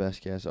award for the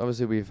best guest.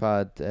 Obviously, we've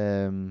had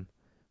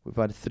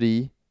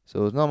 3, so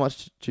there's not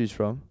much to choose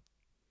from.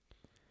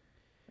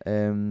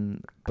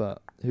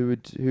 But who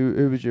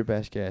was your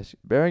best guest?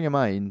 Bearing in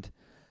mind,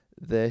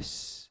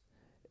 this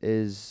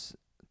is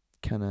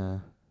kind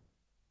of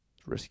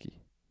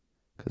risky?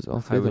 Because all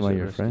How three of them is are it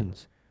your risky?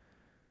 friends.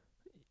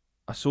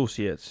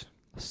 Associates.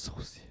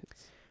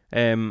 Associates.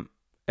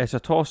 It's a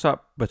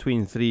toss-up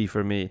between 3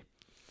 for me.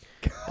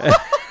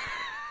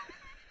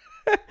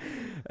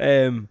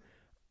 I'm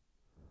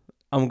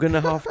going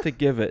to have to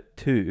give it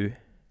 2.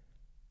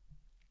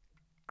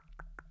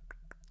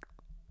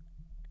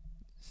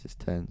 This is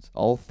tense.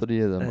 All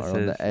three of them This are on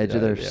is- the edge of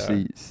yeah, their they are.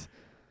 seats.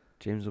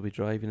 James will be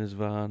driving his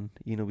van,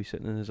 Ian will be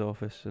sitting in his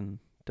office, and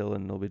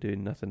Dylan will be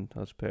doing nothing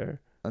as per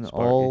And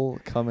Sparky. all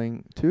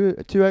coming, two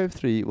out of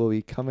 3 will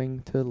be coming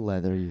to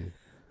leather you.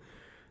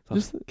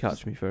 Just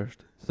catch me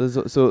first. I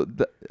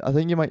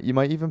think you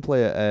might even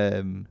play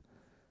it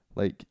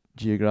like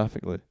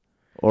geographically,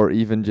 or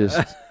even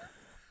just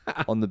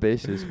on the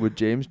basis. Would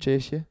James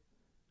chase you?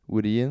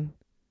 Would Ian?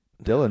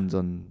 Dylan's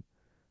on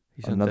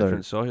He's on another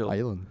different soil.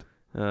 island.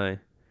 Aye.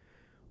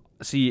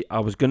 See, I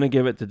was going to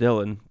give it to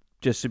Dylan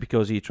just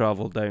because he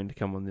travelled down to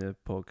come on the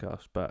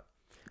podcast, but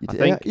You I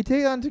think- take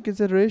that into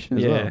consideration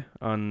as well.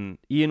 and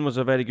Ian was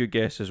a very good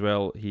guest as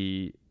well.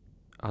 He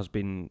has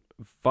been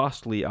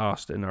vastly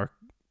asked in our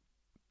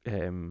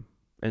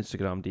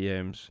Instagram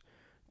DMs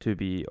to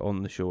be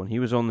on the show, and he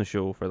was on the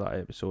show for that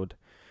episode.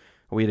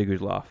 We had a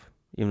good laugh,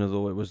 even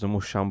though it was the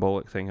most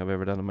shambolic thing I've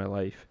ever done in my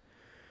life.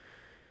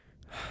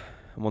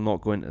 And we'll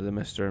not go into the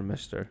Mr. and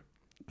Mr.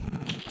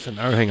 It's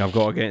another thing I've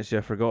got against you.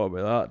 I forgot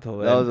about that till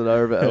then. That was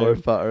another bit of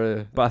worth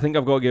patter. But I think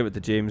I've got to give it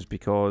to James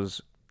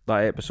because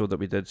that episode that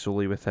we did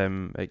solely with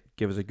him, it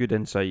gave us a good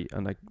insight,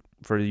 and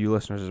for you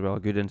listeners as well, a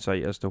good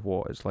insight as to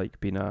what it's like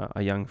being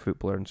a young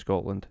footballer in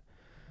Scotland.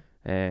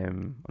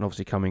 And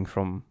obviously coming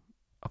from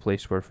a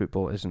place where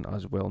football isn't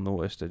as well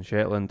noticed in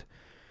Shetland,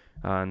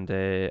 and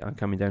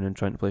coming down and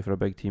trying to play for a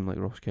big team like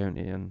Ross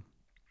County, and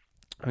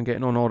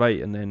getting on all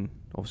right, and then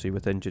obviously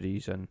with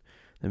injuries, and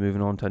then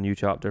moving on to a new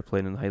chapter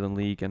playing in the Highland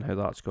League and how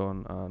that's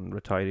gone, and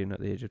retiring at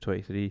the age of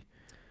 23.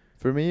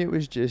 For me, it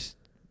was just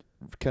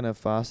kind of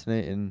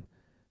fascinating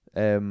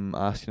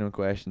asking him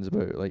questions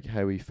about like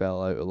how he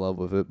fell out of love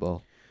with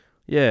football.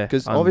 Yeah,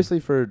 Because obviously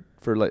for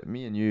like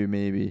me and you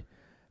maybe,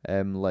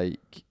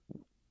 like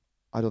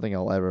I don't think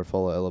I'll ever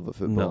fall out of love with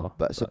football. No,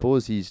 but I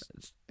suppose he's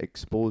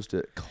exposed to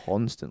it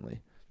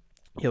constantly.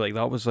 yeah, like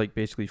that was like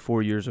basically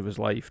 4 years of his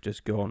life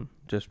just gone.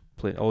 Just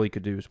play. All he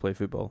could do was play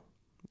football.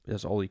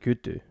 That's all he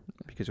could do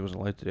because he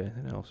wasn't allowed to do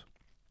anything else.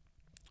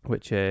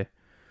 Which just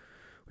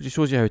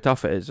shows you how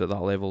tough it is at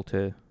that level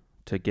to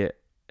get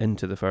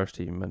into the first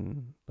team,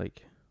 and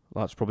like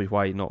that's probably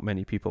why not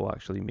many people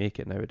actually make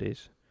it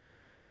nowadays.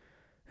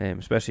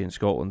 Especially in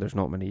Scotland, there's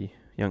not many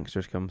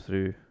youngsters come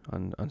through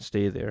and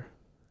stay there.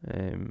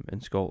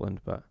 In Scotland,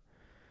 but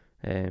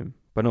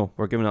no,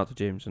 we're giving that to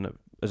James, and it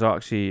is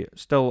actually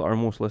still our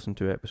most listened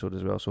to episode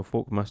as well. So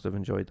folk must have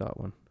enjoyed that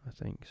one, I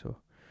think. So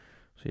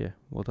yeah,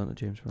 well done to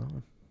James for that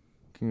one.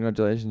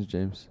 Congratulations,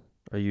 James.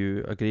 Are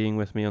you agreeing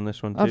with me on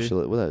this one too?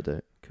 Absolutely, without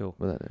doubt. Cool.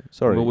 Without doubt.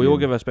 Sorry. Well, we will Ian.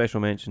 give a special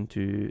mention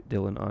to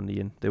Dylan and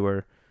Ian. They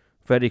were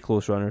very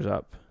close runners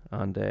up,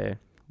 and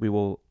we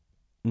will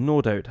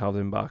no doubt have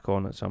them back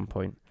on at some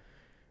point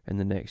in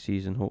the next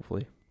season.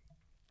 Hopefully,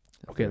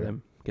 get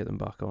them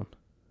back on.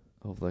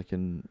 Hopefully I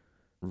can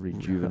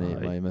rejuvenate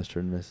Aye. my Mr.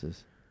 and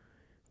Mrs.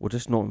 We'll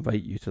just not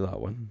invite you to that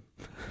one.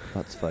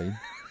 That's fine.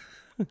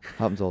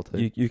 Happens all the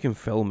time. You can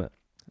film it.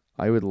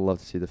 I would love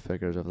to see the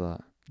figures of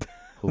that.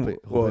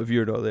 What if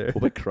you're not there?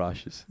 Hope it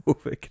crashes.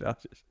 Hope it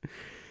crashes.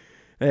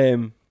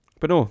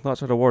 But no,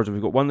 that's our awards.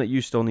 We've got one that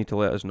you still need to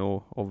let us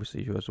know.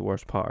 Obviously, who has the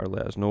worst patter,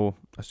 let us know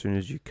as soon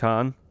as you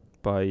can.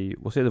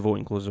 We'll say the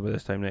voting closes by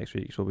this time next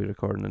week, so we'll be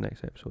recording the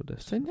next episode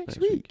Say next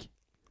week.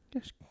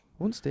 Yes.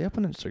 Won't stay up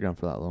on Instagram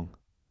for that long.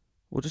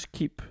 We'll just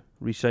keep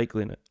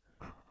recycling it.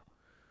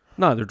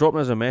 Nah, they're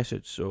dropping us a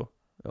message, so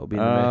it'll be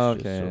in the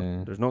messages. Okay.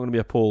 So there's not going to be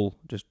a poll.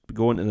 Just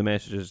go into the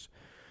messages.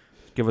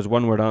 Give us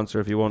one word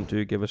answer if you want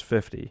to. Give us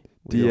 50.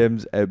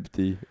 DM's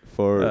empty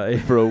for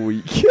a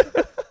week.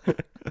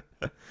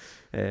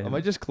 I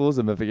might just close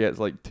them if it gets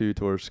like 2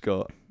 towards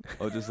Scott.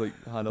 I'll just like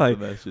hand up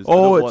the messages.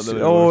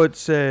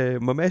 It's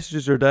my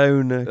messages are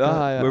down.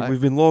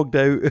 We've been logged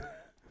out.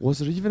 Was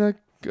there even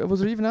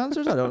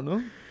answers? I don't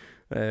know.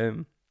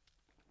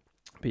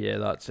 But yeah,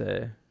 that's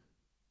the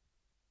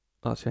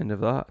end of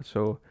that.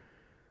 So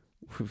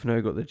we've now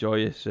got the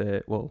joyous.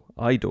 I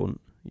don't.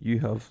 You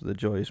have the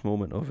joyous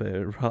moment of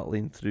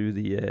rattling through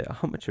the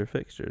amateur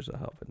fixtures that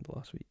happened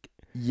last week.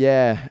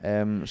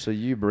 Yeah. So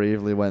you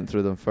bravely went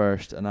through them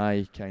first, and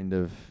I kind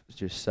of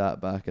just sat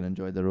back and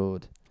enjoyed the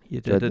road.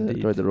 You did indeed.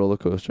 Enjoyed the roller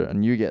coaster,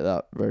 and you get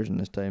that version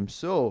this time.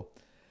 So,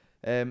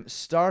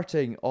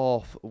 starting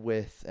off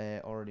with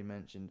already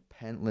mentioned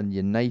Pentland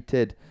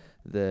United,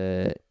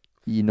 the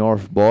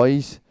E-North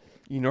boys.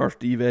 E-North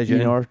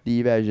Division. E-North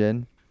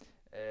Division.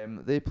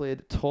 They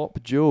played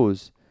Top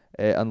Joes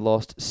and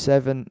won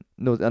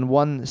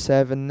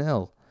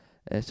 7-0.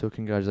 So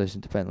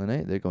congratulations to Pentland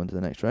United. They're going to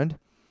the next round.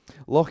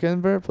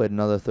 Lochaber played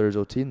another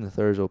Thurso team, the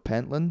Thurso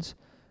Pentlands,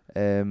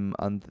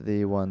 and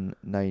they won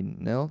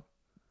 9-0.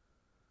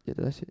 Yeah,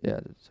 did I say? Yeah,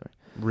 sorry.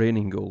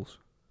 Raining goals.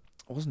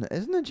 Wasn't it?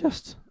 Isn't it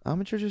just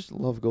amateurs just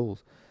love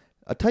goals?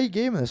 A tight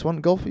game in this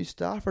one. Gulfie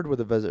Stafford were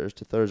the visitors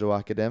to Thurso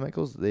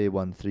Academicals. They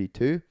won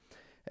 3-2.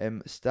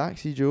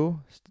 Staxy Joe,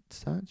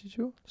 Staxy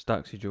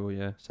Joe,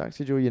 yeah.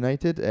 Staxy Joe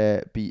United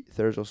beat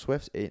Thurso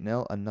Swifts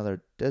 8-0.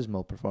 Another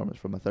dismal performance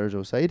from a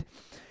Thurso side.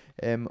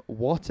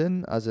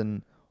 Wotton, as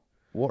in,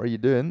 what are you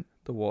doing?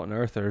 The What on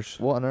Earthers.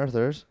 What on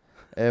Earthers?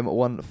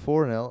 Won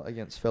 4-0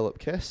 against Philip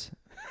Kiss.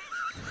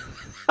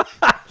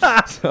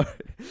 Sorry.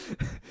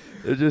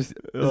 They're just...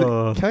 Is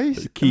it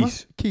Keys?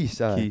 Keys.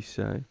 Keys, aye. Keys,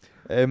 aye.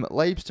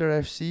 Leicester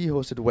FC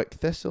hosted Wick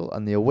Thistle,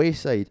 and the away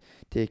side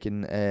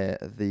taking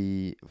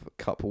the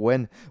cup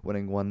win,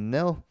 winning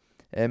 1-0.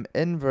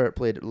 Invert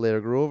played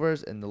Lairg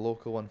Rovers in the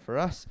local one for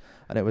us,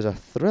 and it was a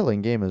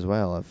thrilling game as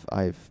well,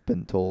 I've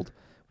been told,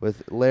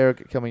 with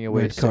Lairg coming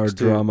away 6-2. Red card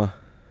drama.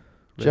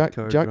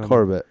 Jack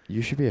Corbett,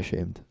 you should be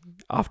ashamed.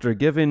 After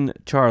giving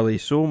Charlie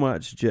so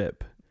much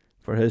jip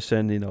for his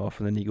sending off,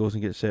 and then he goes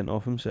and gets sent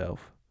off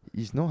himself.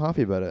 He's not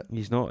happy about it.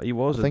 He's not. He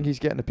wasn't. I think he's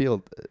getting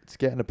appealed. It's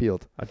getting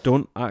appealed. I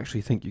don't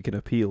actually think you can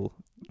appeal.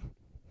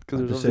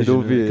 Because there's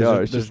no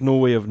VAR. There's no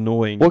way of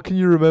knowing. What can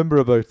you remember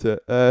about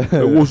it?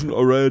 It wasn't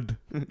a red.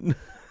 The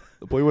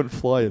boy went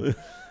flying.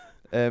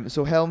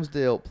 So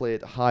Helmsdale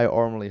played High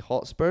Ormley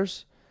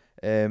Hotspurs,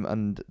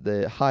 and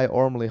the High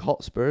Ormley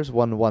Hotspurs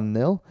won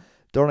 1-0.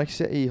 Dornoch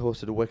City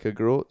hosted Wick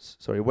Groats.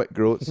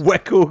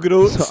 Wicko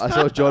Groats. So I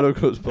saw John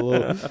O'Groats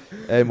below.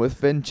 With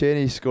Finn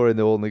Cheney scoring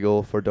the only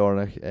goal for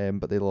Dornoch,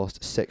 but they lost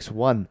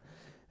 6-1.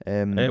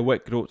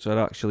 Wick Groats are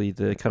actually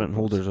the current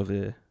holders of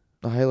the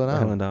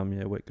Highland Am,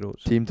 yeah, Wick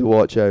Groats. Team to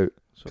watch out.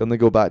 So. Can they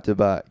go back to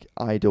back?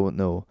 I don't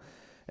know.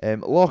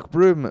 Loch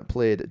Broom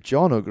played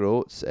John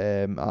O'Groats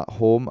at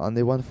home, and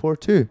they won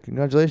 4-2.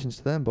 Congratulations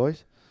to them,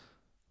 boys.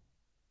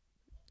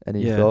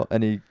 Any thought?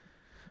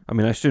 I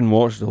mean, I still didn't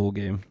watch the whole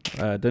game.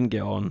 Didn't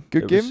get on.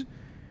 Good game?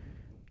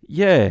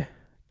 Yeah.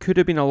 Could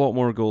have been a lot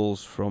more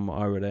goals from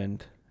our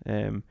end.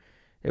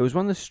 It was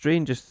one of the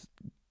strangest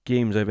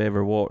games I've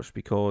ever watched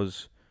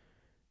because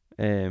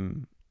I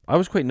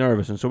was quite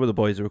nervous, and so were the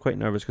boys. They were quite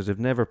nervous because they've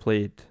never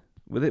played.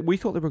 We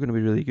thought they were going to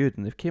be really good,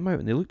 and they came out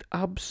and they looked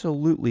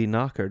absolutely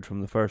knackered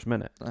from the first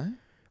minute.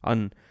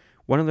 And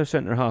one of their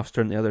centre-halves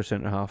turned to the other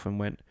centre-half and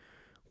went,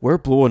 "We're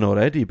blowing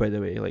already, by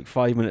the way," like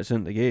 5 minutes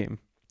into the game.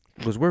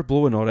 We're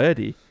blowing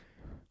already.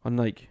 And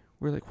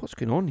we're like, what's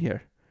going on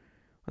here?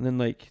 And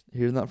then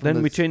hearing that from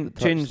then we changed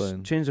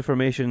the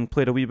formation,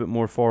 played a wee bit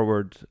more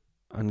forward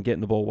and getting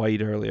the ball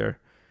wide earlier,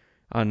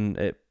 and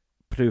it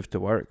proved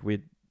to work. We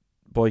had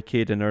boy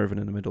Caden Irvin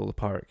in the middle of the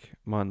park,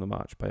 man of the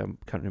match by a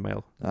country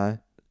mile. Aye,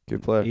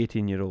 good player.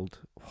 18-year-old.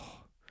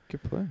 Oh,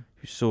 good player.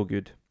 He was so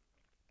good.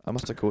 I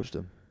must have coached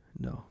him.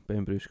 No,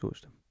 Ben Bruce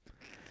coached him.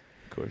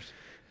 Of course.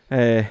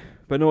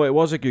 But no, it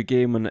was a good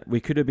game, and we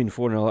could have been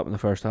 4-0 up in the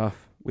first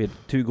half. We had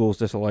 2 goals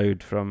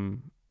disallowed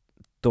from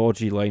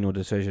dodgy lino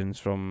decisions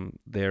from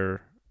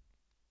their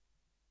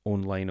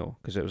own lino,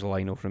 because it was a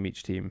lino from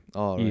each team.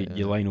 Oh,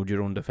 you linoed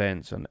your own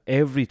defence, and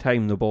every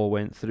time the ball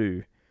went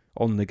through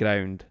on the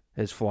ground,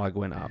 his flag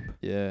went up.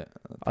 Yeah.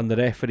 And the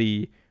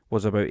referee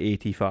was about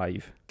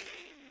 85.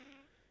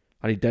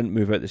 And he didn't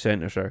move out the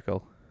centre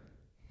circle.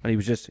 And he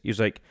was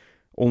like,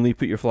 only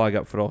put your flag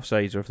up for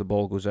offsides or if the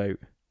ball goes out.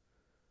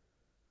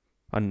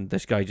 And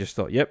this guy just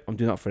thought, yep, I'm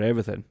doing that for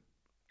everything.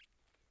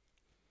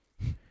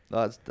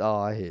 I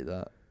hate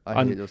that.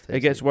 I hate those. It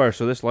gets worse.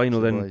 So this lino,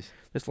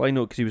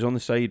 because he was on the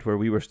side where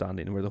we were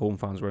standing, where the home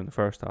fans were in the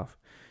first half.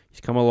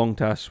 He's come along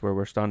to us where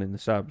we're standing, the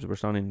Sabs. We're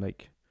standing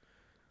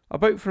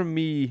about from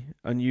me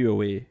and you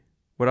away,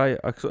 where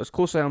as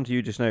close as I am to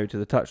you just now to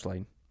the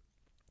touchline.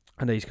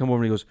 And then he's come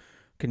over and he goes,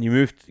 Can you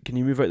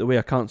move out the way?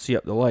 I can't see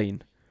up the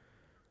line.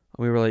 And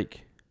we were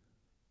like,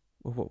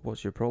 well,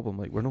 what's your problem?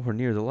 We're nowhere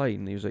near the line.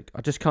 And he was like, I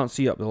just can't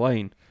see up the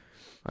line.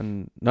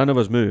 And none of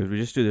us moved. We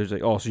just stood there. He's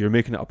like, oh, so you're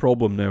making it a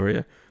problem now, are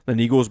you? Then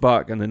he goes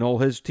back, and then all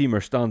his team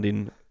are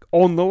standing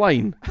on the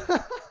line.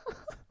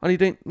 And he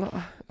didn't.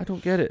 I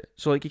don't get it.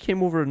 So he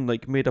came over and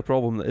made a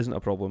problem that isn't a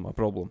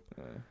problem.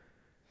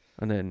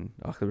 And then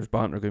there was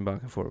banter going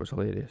back and forth. It was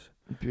hilarious.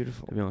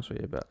 Beautiful. To be honest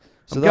with you, but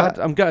so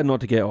I'm gutted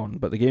not to get on.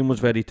 But the game was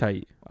very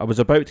tight. I was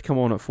about to come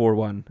on at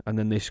 4-1, and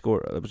then they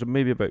scored. It was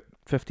maybe about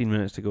 15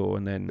 minutes to go,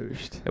 and then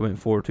it went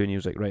 4-2, and he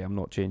was like, right, I'm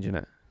not changing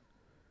it.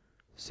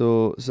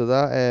 So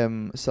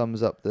that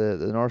sums up the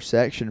North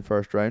section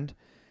first round.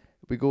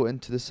 We go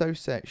into the South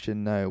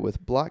section now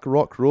with Black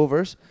Rock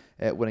Rovers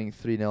winning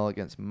 3-0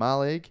 against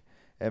Mallaig.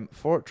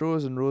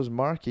 Fortrose and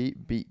Rosemarkie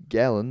beat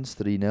Gellens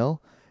 3-0.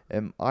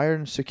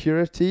 Iron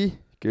Security,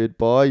 good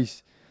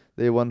boys,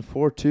 they won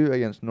 4-2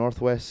 against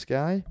Northwest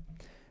Sky.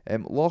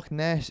 Loch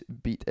Ness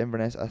beat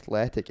Inverness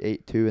Athletic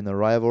 8-2 in the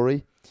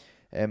rivalry.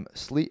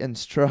 Sleat and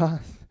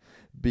Strath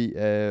beat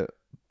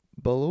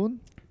Balloon,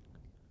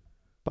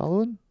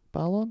 I'll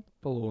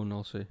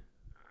say.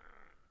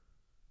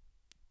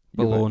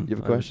 You have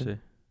a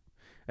question?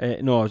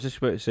 No, I was just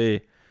about to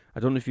say,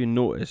 I don't know if you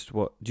noticed,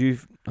 do you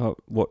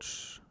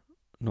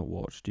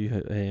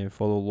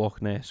follow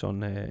Loch Ness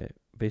on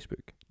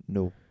Facebook?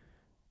 No.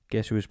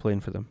 Guess who was playing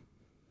for them?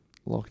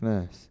 Loch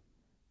Ness.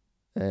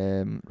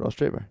 Ross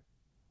Draper.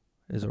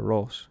 Is it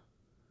Ross?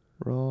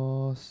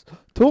 Ross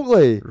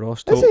Totally. Ross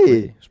Is Tokley.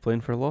 he? He's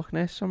playing for Loch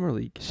Ness Summer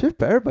League.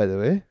 Super, by the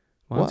way.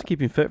 Man's What?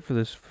 keeping fit for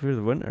the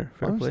winter.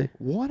 Fair Honestly, play.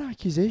 one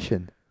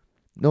accusation.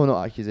 No,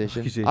 not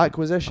accusation.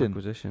 Acquisition.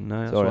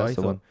 Nah, that's Sorry, what that's I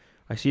the thought. one.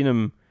 I seen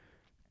him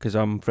because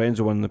I'm friends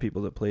with one of the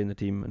people that play in the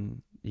team,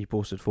 and he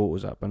posted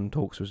photos up, and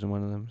Tokes was in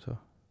one of them. So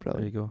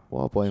Brilliant. there you go.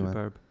 What a boy, man.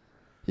 Superb.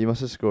 He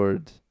must have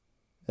scored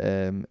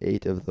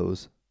 8 of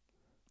those.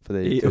 For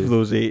the 8 of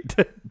those 8.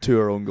 2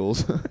 are own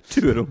goals.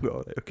 2 are own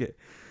goals. Okay.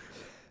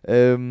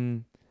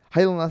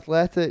 Highland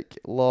Athletic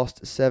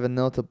lost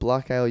 7-0 to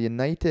Black Isle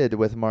United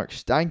with Mark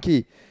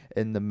Stanky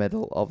in the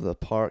middle of the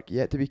park.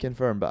 Yet to be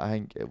confirmed, but I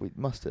think we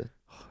must have.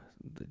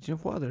 Do you know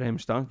what other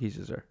Stankies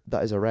is there?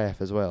 That is a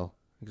ref as well.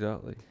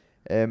 Exactly.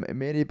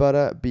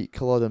 Maryborough beat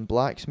Culloden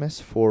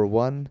Blacksmiths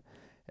 4-1.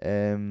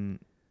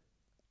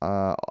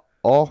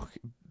 Och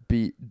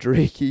beat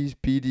Drakey's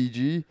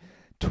PDG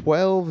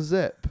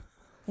 12-0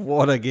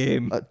 What a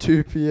game. at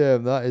 2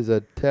 p.m. That is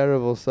a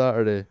terrible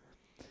Saturday.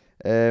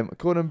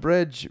 Conan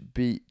Bridge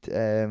beat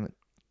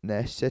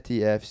Ness City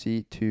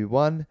FC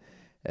 2-1.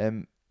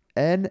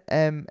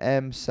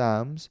 NMM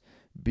Sams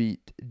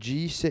beat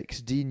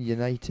G16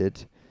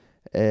 United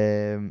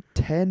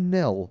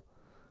 10-0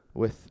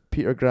 with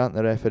Peter Grant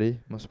the referee.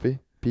 Must be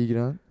P.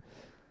 Grant.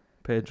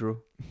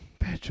 Pedro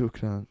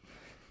Grant.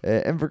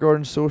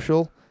 Invergordon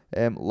Social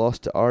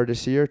lost to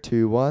Ardeshir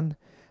 2-1.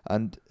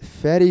 And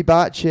Ferry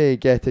Bache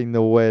getting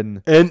the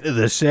win. into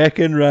the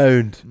second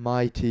round.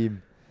 My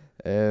team.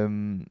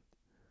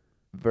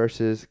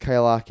 Versus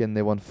Kylakin,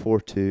 they won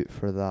 4-2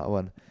 for that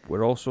one.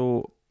 We're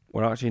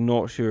actually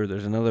not sure.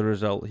 There's another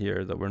result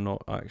here that we're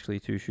not actually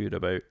too sure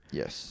about.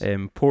 Yes.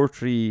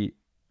 Portree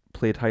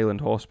played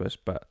Highland Hospice,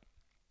 but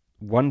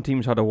one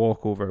team's had a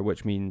walkover,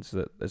 which means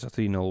that it's a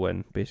 3-0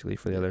 win, basically,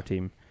 for the other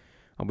team.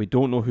 And we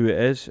don't know who it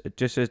is. It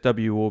just says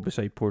WO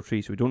beside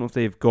Portree, so we don't know if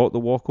they've got the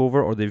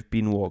walkover or they've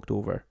been walked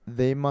over.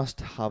 They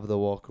must have the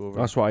walkover.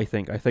 That's what I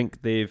think. I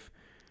think they've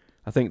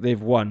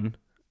won,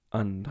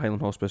 and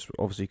Highland Hospice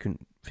obviously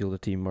couldn't field a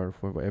team, or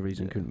for whatever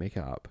reason couldn't make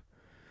it up.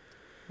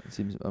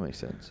 That makes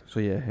sense. So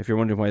yeah, if you're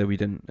wondering why we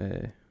didn't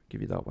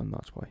give you that one,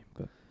 that's why.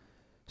 But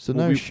so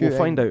now we'll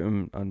find out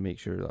and make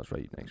sure that's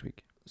right next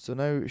week. So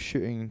now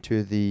shooting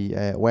to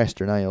the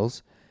Western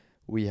Isles,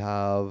 we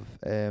have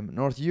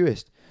North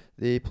Uist.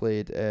 They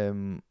played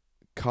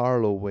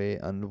Carlow Way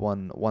and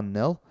won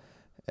 1-0.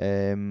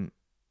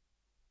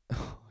 I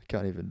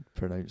can't even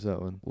pronounce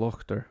that one.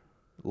 Lochter.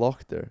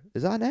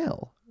 Is that an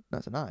L?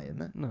 That's an I,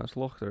 isn't it? No, it's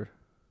Lochter.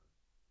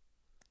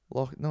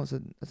 No, it's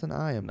an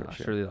I. I'm Nah, pretty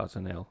sure. surely that's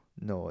an L.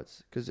 No,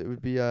 it's because it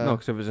would be No,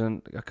 because if it was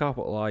a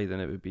capital I, then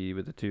it would be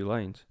with the 2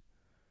 lines,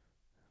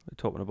 the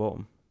top and the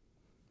bottom.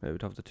 It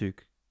would have the 2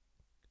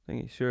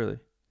 thingy. Surely,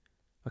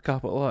 a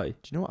capital I. Do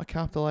you know what a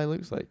capital I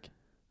looks like?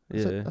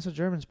 That's a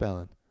German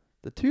spelling.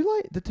 The 2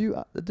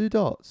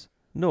 dots.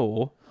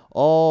 No.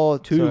 Oh,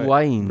 2 sorry.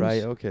 lines.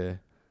 Right. Okay.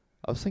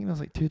 I was thinking that was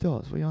like 2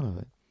 dots. What are you on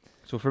about?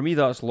 So for me,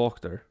 that's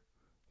Lochter.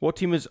 What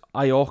team is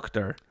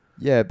Iochter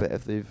Yeah, but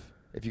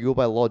if you go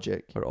by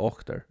logic, or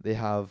Ochter? they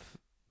have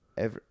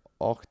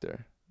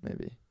Ochter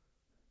maybe.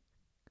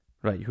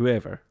 Right.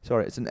 Whoever.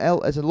 Sorry, it's an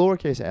L. It's a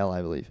lowercase L,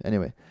 I believe.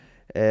 Anyway,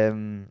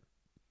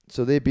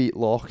 so they beat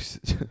Lochs,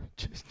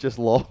 just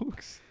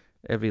Lochs.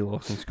 Every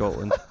Loch in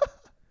Scotland.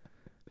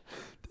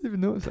 Didn't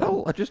even notice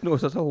that. I just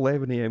noticed that's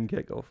 11 a.m.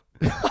 kickoff.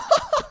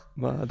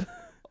 Mad.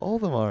 All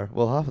of them are.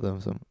 Well, half of them.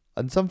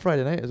 Some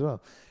Friday night as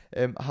well.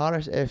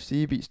 Harris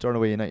FC beat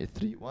Stornoway United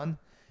 3-1.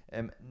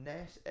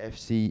 Ness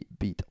FC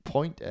beat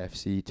Point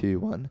FC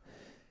 2-1.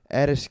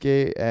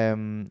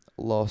 Eriskay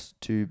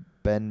lost to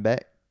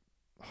Benbecula.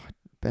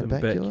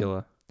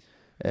 Benbecula.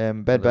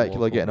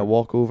 Benbecula getting a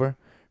walkover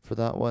for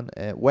that one.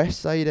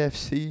 Westside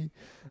FC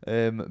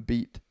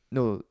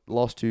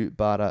lost to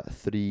Barra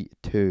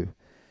 3-2.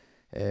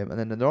 And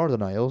then the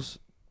Northern Isles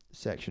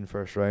section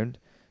first round,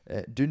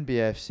 Doonby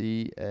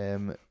FC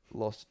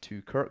lost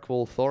to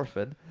Kirkwall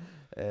Thorfinn.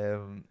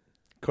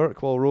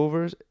 Kirkwall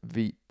Rovers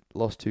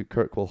lost to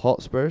Kirkwall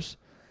Hotspurs.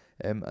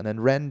 And then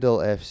Rendell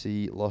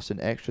FC lost in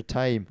extra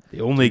time.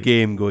 The only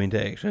game going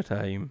to extra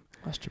time.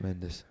 That's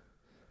tremendous.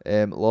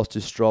 Lost to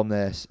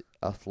Stromness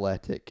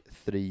Athletic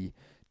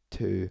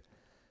 3-2.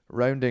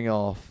 Rounding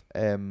off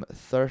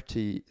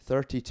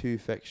 32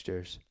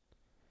 fixtures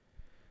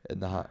in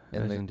the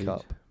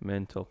cup.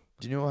 Mental.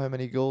 Do you know how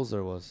many goals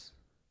there was?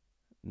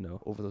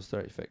 No. Over those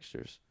 30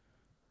 fixtures?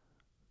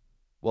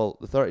 Well,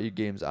 the 30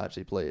 games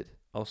actually played.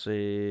 I'll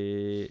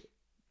say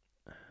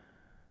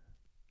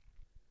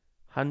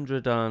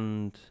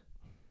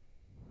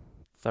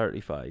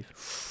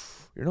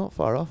 135. You're not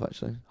far off,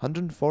 actually.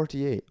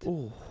 148.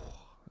 Oh.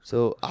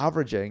 So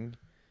averaging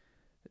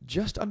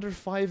just under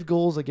 5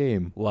 goals a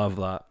game. Love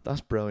that.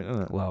 That's brilliant,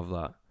 isn't it? Love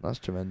that. That's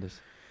tremendous.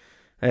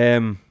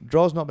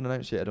 Draw's not been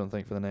announced yet, I don't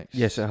think, for the next.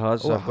 Yes, it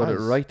has. Oh, I've got it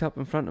right up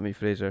in front of me,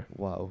 Fraser.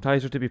 Wow.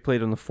 Ties are to be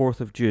played on the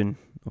 4th of June.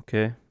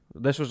 Okay.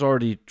 This was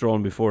already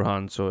drawn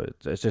beforehand, so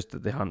it's just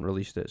that they hadn't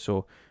released it.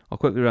 So I'll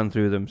quickly run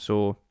through them.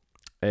 So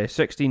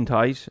 16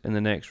 ties in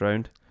the next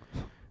round.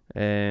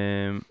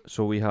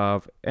 So we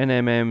have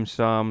NMM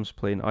Sams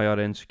playing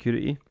IRN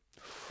Security.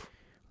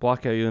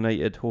 Blackout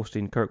United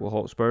hosting Kirkwall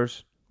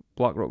Hotspurs.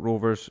 Blackrock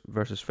Rovers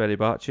versus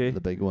Ferrybatchy.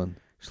 The big one.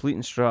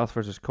 Sleaton Strath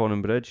versus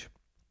Conan Bridge.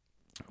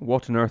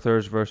 Watton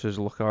Earthers versus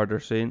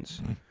Lochardner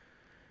Saints.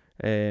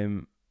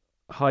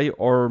 High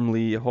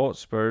Ormley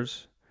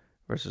Hotspurs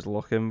versus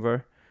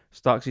Lochimver.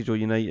 Staxejo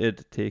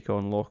United take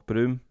on Loch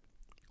Broom.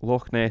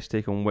 Loch Ness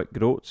take on Wick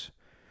Groats.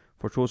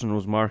 Fortrosen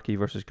Rosemarkie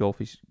versus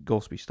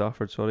Golspie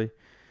Stafford,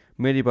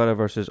 Maryborough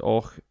versus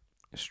Och.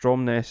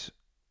 Stromness,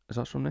 is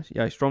that Stromness?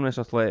 Yeah, Stromness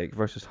Athletic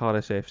versus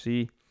Harris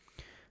FC.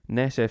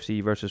 Ness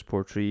FC versus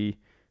Portree.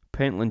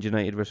 Pentland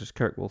United versus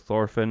Kirkwall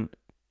Thorfinn.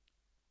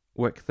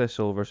 Wick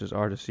Thistle versus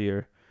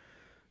Ardashir.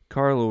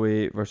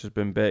 Carloway versus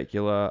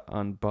Bimbecula.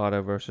 And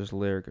Barra versus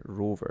Lairg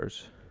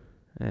Rovers.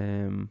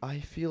 I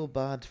feel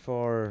bad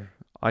for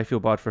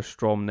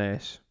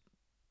Stromness.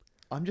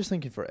 I'm just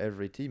thinking for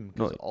every team,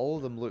 because all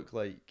of them look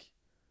like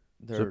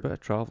there's a bit of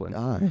travelling.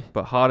 Aye.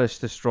 But Harris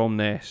to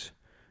Stromness,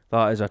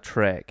 that is a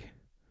trek.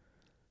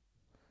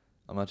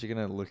 I'm actually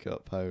going to look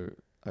up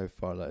how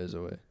far that is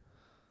away.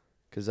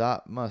 Because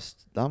that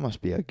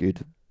must be a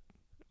good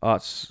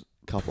That's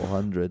couple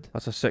hundred.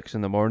 That's a 6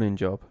 a.m.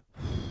 job.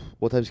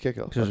 What time's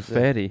kickoff? There's a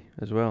ferry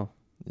as well.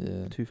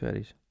 Yeah. 2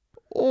 ferries.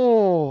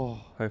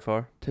 Oh! How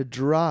far? To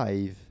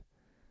drive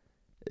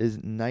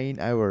is 9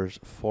 hours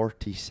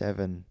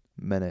 47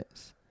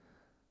 minutes.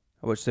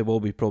 Which they will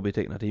be probably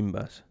taking a team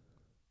bus.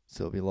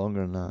 So it'll be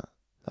longer than that.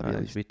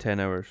 It'll be 10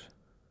 hours.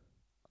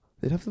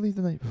 They'd have to leave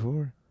the night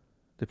before.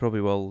 They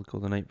probably will go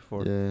the night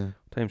before. Yeah.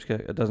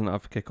 It doesn't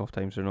have kick-off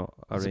times. They're not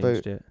It's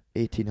arranged about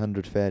yet.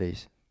 1,800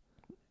 ferries.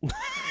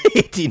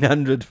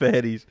 1,800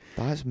 ferries.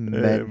 That's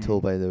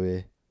mental, by the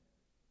way.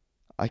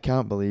 I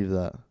can't believe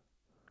that.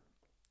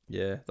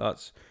 Yeah,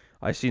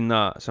 I seen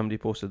that. Somebody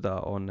posted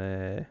that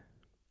on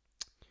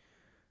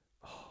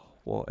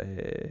what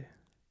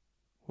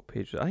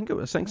page? I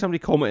think somebody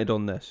commented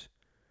on this.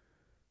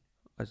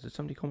 Did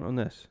somebody comment on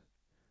this?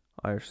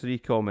 There's 3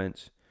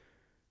 comments.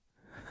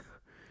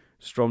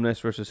 Stromness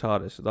versus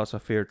Harris. That's a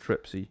fair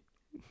tripsy.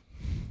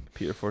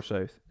 Peter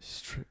Forsyth.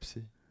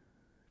 Stripsy.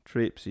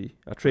 Trapsy.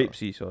 A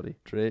trapsy, sorry.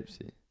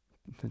 Trapsy.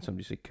 Then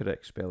somebody said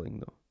correct spelling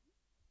though.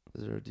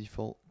 Is there a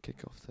default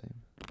kickoff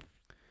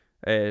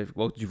time?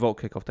 Well, default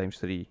kickoff time's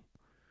 3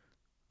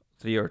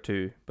 or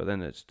 2, but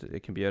then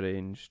it can be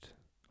arranged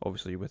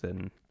obviously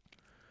within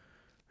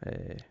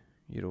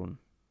your own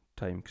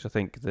time, because I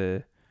think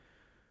the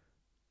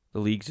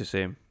league's the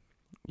same.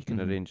 You can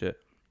arrange it.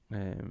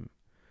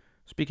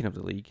 Speaking of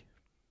the league,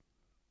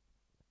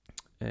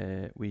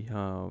 we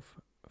have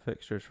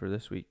fixtures for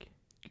this week.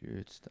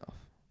 Good stuff.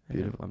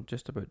 Beautiful. I'm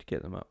just about to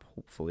get them up,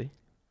 hopefully.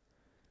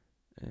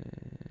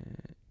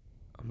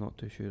 I'm not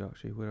too sure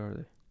actually. Where are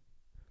they?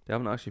 They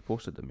haven't actually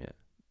posted them yet.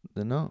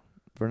 They're not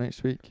for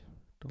next week.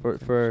 For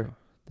so.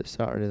 This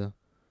Saturday though.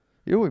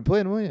 You won't be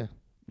playing, will you?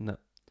 No,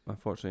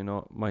 unfortunately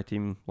not. My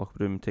team,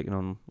 Lochbroom, taking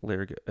on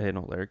Lairg,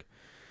 not Lairg,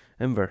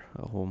 Inver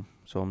at home.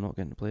 So I'm not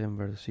getting to play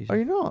Inver this season. Are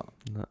you not?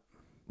 No.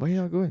 Why are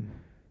you not going?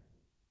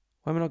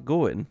 Why am I not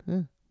going?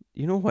 Yeah.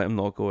 You know why I'm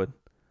not going.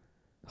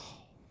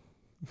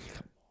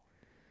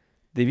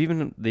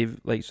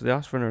 They've so they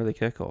asked for an early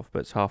kickoff, but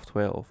it's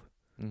 12:30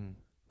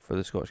 for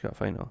the Scottish Cup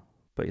final.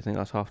 But you think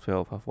that's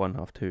 12:30, 1:30,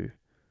 2:30.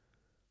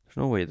 There's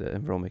no way that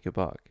Inver will make it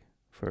back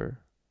for.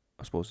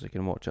 I suppose they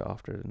can watch it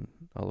after in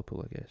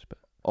Ullapool, I guess. But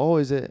oh,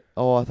 is it?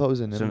 Oh, I thought it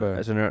was in Inver.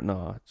 It's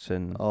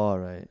in. Oh,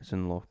 right. It's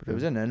in Loughborough. It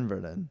was in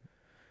Inver then.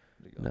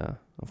 Nah,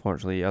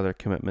 unfortunately, other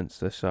commitments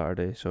this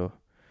Saturday, so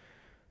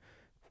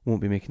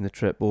won't be making the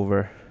trip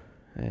over.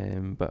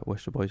 But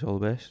wish the boys all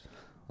the best.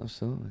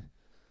 Absolutely.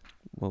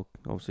 We'll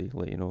obviously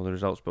let you know the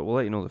results, but we'll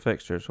let you know the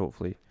fixtures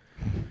hopefully.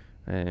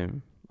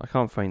 I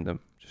can't find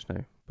them just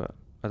now, but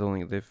I don't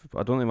think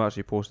they've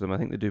actually posted them. I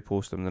think they do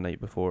post them the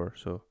night before,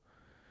 so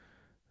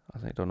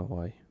I don't know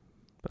why.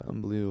 But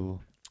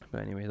unbelievable.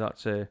 But anyway,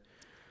 that's so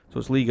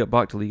it's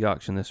back to league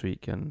action this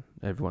week, and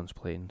everyone's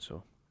playing.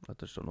 So I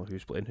just don't know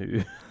who's playing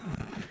who.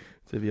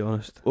 To be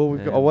honest. Well,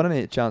 we've got a 1 in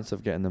 8 chance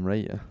of getting them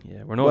right.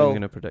 Yeah, we're not even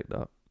going to predict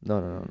that.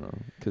 No.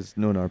 Because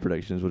knowing our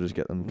predictions, we'll just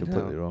get them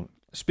completely wrong.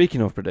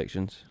 Speaking of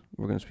predictions,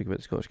 we're going to speak about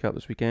the Scottish Cup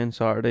this weekend,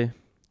 Saturday.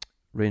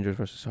 Rangers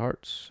versus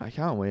Hearts. I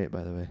can't wait,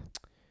 by the way.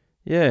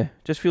 Yeah,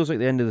 just feels like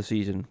the end of the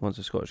season once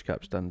the Scottish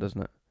Cup's done,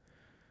 doesn't it?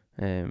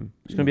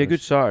 It's going to be a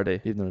good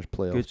Saturday. Even though there's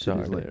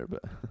playoffs later,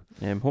 but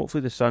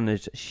hopefully the sun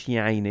is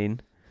shining.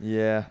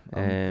 Yeah,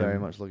 I'm very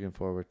much looking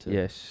forward to.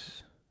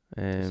 Yes.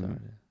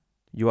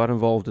 You are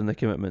involved in the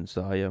commitments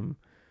that I am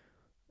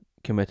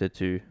committed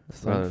to,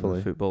 rather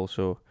than football.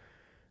 So,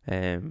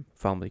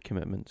 family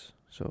commitments.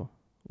 So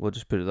we'll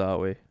just put it that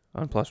way.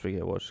 And plus, we get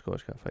to watch the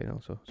Scottish Cup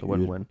final, so it's a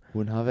win-win.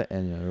 Wouldn't have it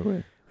any other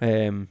way.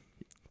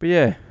 But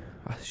yeah,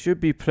 it should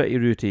be pretty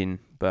routine,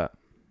 but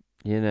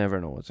you never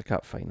know. It's a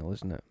cup final,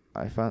 isn't it?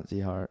 I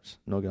fancy Hearts,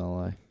 not gonna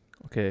lie.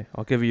 Okay,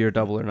 I'll give you your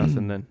double or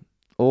nothing then.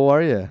 Oh,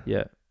 are you?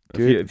 Yeah.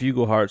 Good. If you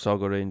go Hearts, I'll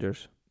go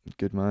Rangers.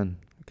 Good man.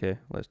 Okay,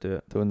 let's do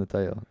it. To win the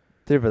title.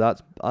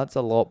 But that's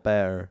a lot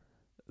better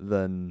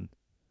than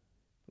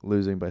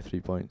losing by 3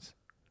 points.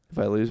 If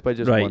I lose by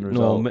just Right, one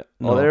result. no.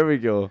 Oh, there we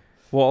go.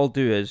 What I'll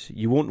do is,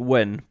 you won't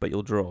win, but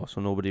you'll draw,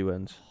 so nobody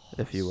wins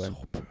if you win.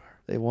 So poor.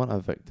 They want a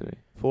victory.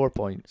 4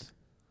 points.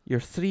 You're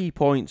 3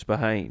 points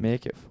behind.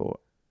 Make it 4.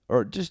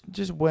 Or just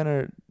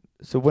winner.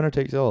 So winner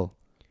takes all.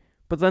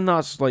 But then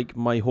that's like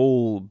my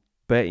whole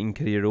betting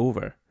career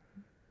over.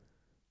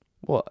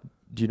 What?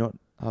 Do you not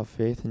have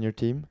faith in your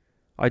team?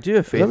 I do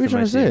have faith in my team.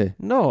 Is that what you're trying to say?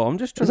 No, I'm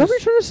just trying Is that what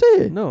you're trying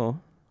to say? No,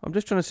 I'm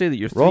just trying to say that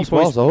you're 3 Ross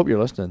points. Walsh, I hope you're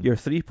listening. You're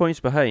 3 points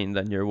behind,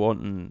 and you're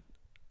wanting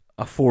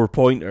a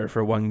 4-pointer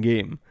for one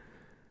game.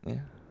 Yeah.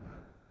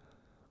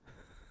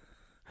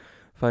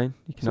 Fine,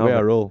 you can That's the way I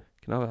have it. roll.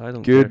 You can have it. I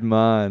don't Good care.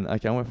 man. I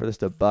can't wait for this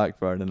to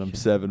backfire and I'm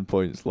 7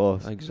 points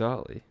lost.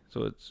 Exactly.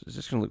 So it's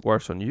just gonna look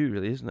worse on you,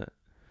 really, isn't it?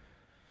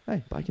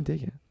 Hey, but I can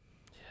take it.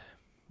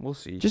 We'll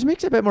see. Just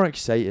makes it a bit more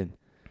exciting.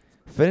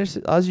 Finish,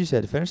 as you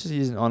said, finish the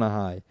season on a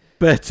high.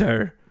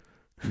 Better.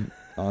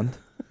 And?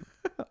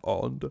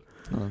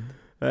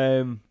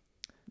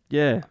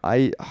 Yeah.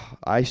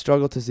 I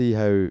struggle to see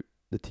how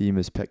the team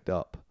is picked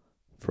up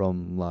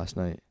from last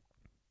night.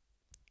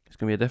 It's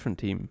gonna be a different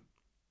team.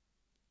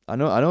 I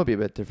know it'll be a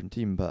bit different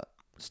team, but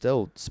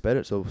still,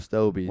 spirits will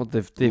still be. Well,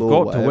 they've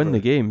low, got to win whatever. the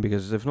game,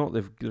 because if not,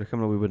 they're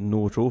coming away with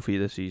no trophy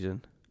this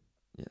season.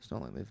 Yeah, it's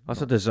not like they've.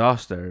 That's a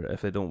disaster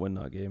if they don't win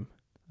that game.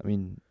 I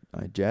mean,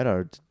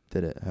 Gerrard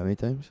did it how many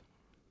times?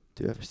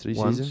 2 out of 3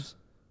 Once. seasons.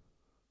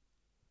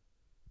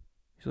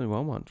 He's only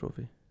won one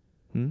trophy.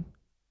 Hmm.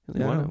 He only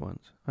Yeah, I won know. it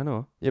once. I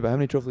know. Yeah, but how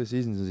many trophy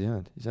seasons has he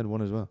had? He's had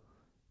 1 as well.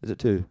 Is it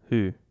 2?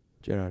 Who?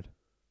 Gerrard.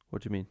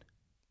 What do you mean?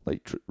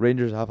 Like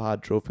Rangers have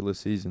had trophyless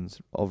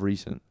seasons of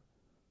recent.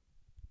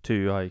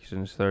 2, aye, 'cause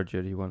in his 3rd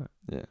year he won it.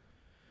 Yeah.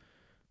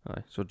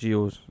 Aye, so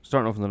Gio's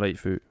starting off on the right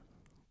foot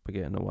by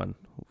getting a win,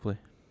 hopefully.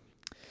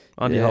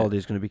 Andy Yeah.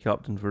 Halliday's going to be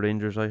captain for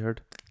Rangers, I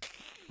heard.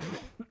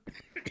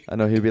 I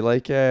know he'll be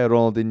like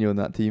Ronaldinho in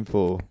that team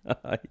photo.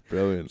 I've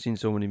Brilliant. seen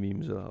so many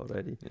memes of that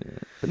already. Yeah.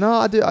 But no,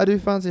 I do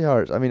fancy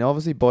Hearts. I mean,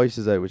 obviously Boyce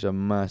is out, which is a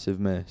massive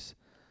miss.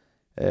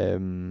 The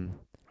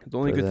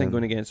only But, good thing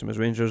going against him is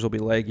Rangers will be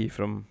leggy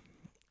from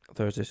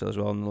Thursday still as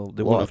well, and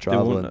they Lot won't of have, they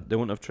won't travelling. they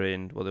won't have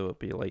trained. Well, they will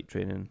be light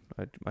training,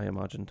 I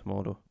imagine,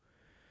 tomorrow.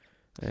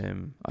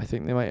 I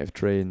think they might have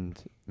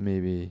trained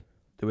maybe.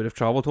 They would have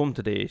travelled home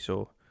today,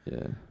 so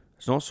Yeah.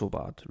 it's not so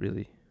bad,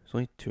 really. It's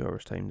only 2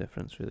 hours time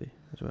difference, really,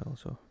 as well.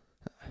 So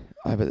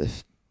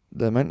But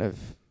the amount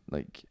of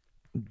like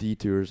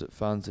detours that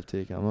fans have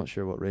taken, I'm not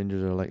sure what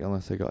Rangers are like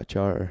unless they got a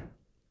charter.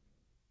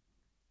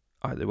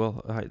 aye, they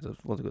will. Aye, they've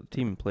got the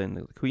team playing.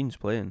 The Queen's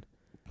playing.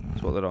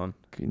 That's what they're on.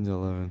 Queen's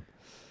 11.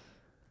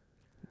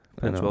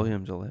 Prince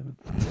William's 11.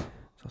 It's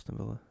Aston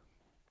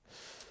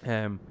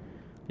Villa.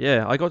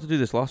 Yeah, I got to do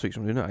this last week,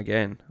 so I'm doing it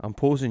again. I'm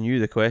posing you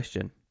the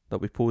question that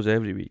we pose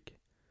every week.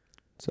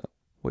 So,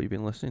 what have you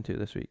been listening to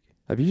this week?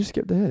 have you just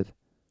skipped ahead?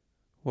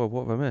 Well,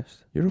 what have I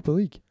missed? Europa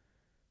League.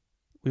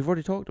 We've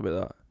already talked about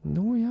that.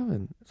 No, we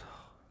haven't.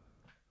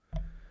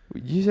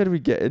 You said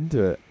we'd get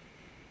into it,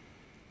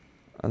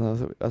 and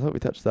I thought we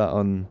touched that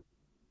on.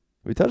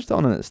 We touched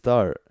on it at the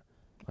start.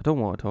 I don't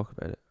want to talk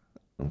about it.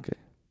 Okay,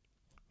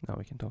 No,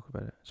 we can talk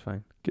about it. It's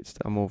fine. good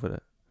stuff. I'm over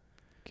it.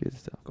 Good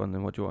stuff. Go on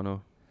then. What do you want to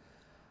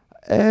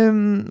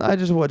know? I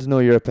just wanted to know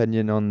your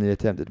opinion on the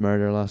attempted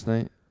murder last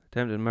night.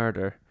 Attempted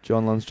murder.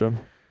 John Lundstrom.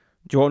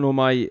 Do you want to know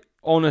my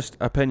honest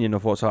opinion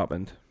of what's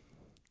happened?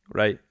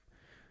 Right.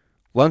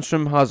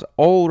 Lundstrom has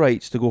all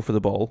rights to go for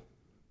the ball.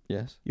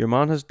 Yes. Your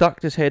man has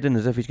ducked his head in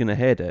as if he's going to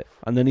head it,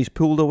 and then he's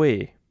pulled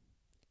away.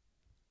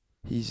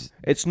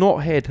 It's not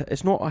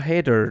a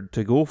header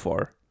to go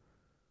for.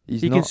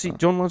 He's You not. can see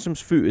John Lundstrom's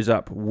foot is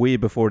up way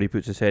before he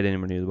puts his head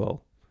anywhere near the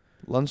ball.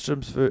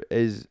 Lundstrom's foot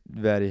is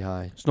very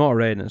high. It's not a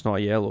red and it's not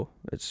a yellow.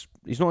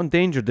 He's not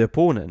endangered the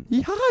opponent.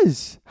 He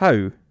has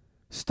How?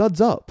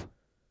 studs up.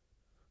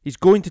 He's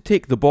going to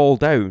take the ball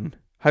down.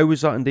 How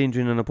is that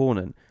endangering an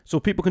opponent? So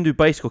people can do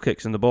bicycle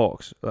kicks in the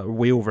box that are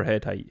way over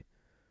head height.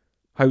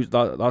 How's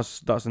that?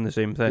 That's in the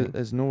same thing.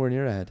 It's nowhere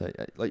near a head height.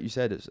 Like you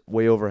said, it's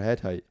way over head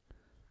height.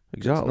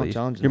 Exactly. It's not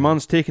challenging Your him.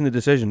 man's taking the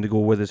decision to go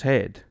with his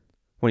head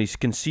when he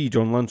can see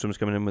John Lundstrom's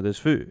coming in with his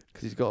foot.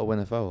 Because he's got to win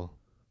a foul.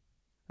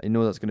 I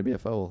know that's going to be a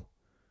foul.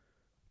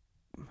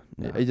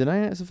 Nah. Are you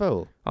denying it's a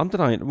foul? I'm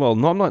denying. Well,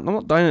 no, I'm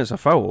not denying it's a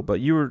foul.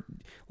 But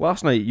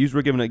last night. You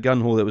were giving it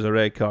gun hole. It was a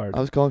red card. I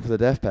was calling for the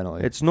death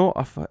penalty. It's not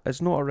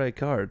a red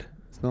card.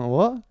 It's not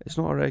what? It's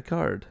not a red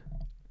card.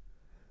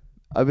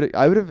 I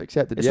would have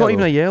accepted. It's yellow. not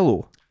even a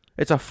yellow.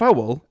 It's a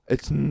foul.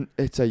 It's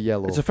a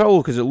yellow. It's a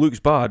foul because it looks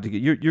bad.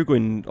 You're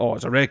going, oh,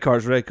 it's a red card.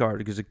 It's a red card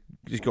because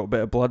he's got a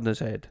bit of blood in his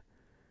head.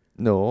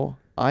 No,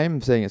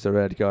 I'm saying it's a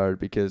red card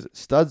because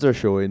studs are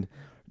showing.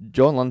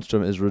 John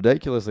Lundstrom is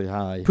ridiculously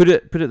high. Put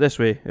it this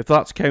way: if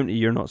that's county,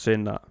 you're not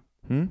saying that.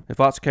 Hmm? If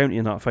that's county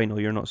in that final,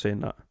 you're not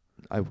saying that.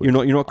 I would. You're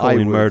not I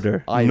calling would.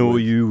 murder. I No,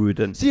 would. you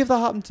wouldn't. See if that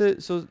happened to.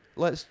 So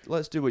let's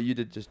do what you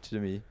did just to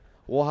me.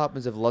 What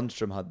happens if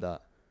Lundstrom had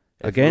that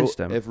Against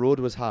him? If Road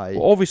was high.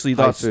 Well, obviously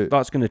high that's foot.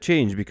 going to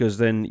change because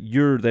then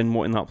you're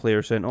wanting that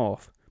player sent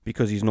off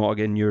because he's not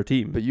again your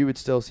team. But you would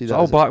still see So that.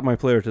 I'll as back my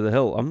player to the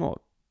hill.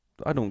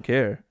 I don't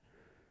care.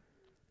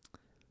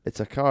 It's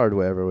a card,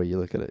 whatever way you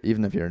look at it,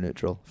 even if you're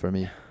neutral. For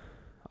me,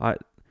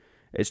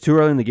 it's too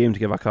early in the game to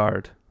give a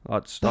card.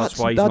 That's why he's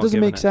that not doesn't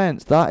giving make it.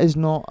 sense. That is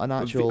not an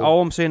actual.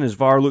 All I'm saying is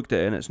VAR looked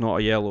at it and it's not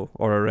a yellow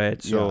or a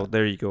red. So Yeah.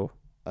 there you go.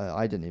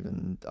 I don't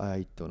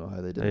know how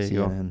they There didn't you see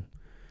go. anything.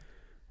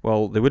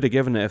 Well, they would have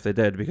given it if they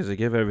did because they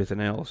give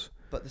everything else.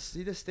 But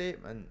see the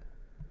statement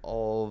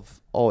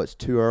of it's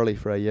too early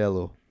for a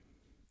yellow.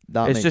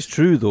 It's just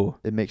true though.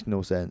 It makes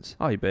no sense.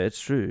 I bet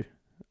it's true.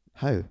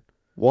 How?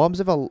 What happens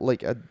if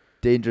a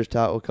dangerous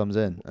tackle comes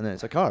in and then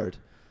it's a card?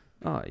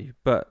 Aye,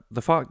 but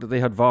the fact that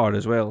they had VAR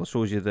as well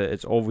shows you that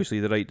it's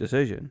obviously the right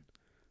decision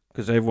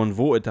because everyone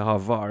voted to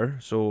have VAR.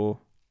 So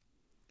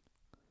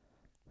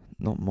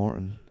Not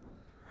Morton.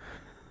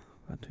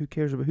 and who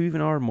cares about who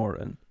even are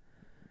Morton?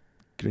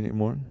 Greenock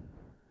Morton.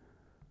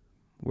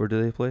 Where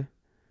do they play?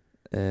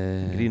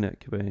 Uh,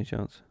 Greenock, by any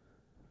chance?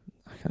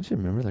 I can't even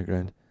remember their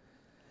ground.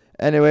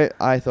 Anyway,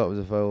 I thought it was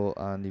a foul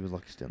and he was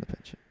lucky to stay on the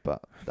pitch.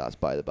 But that's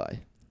by the by.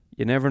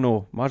 You never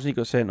know. Imagine he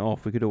got sent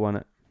off. We could have won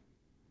it.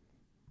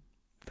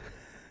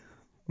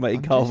 Might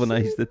have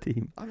galvanised the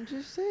team. I'm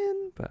just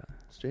saying. But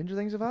stranger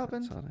things have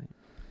happened. That's alright.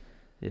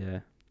 Yeah.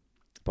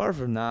 Apart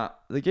from that,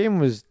 the game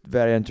was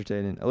very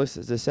entertaining. At least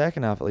it's the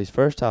second half, at least.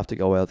 First half to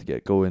go well to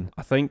get going.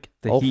 I think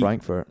the All Heat.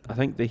 Frankfurt. I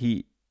think the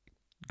Heat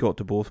got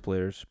to both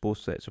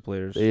sets of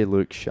players. They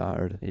look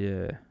shattered.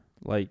 Yeah,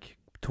 like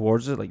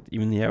towards it, like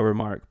even the hour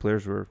mark,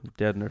 players were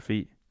dead on their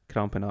feet,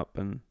 cramping up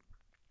and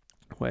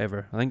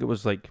whatever. I think it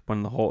was like one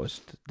of the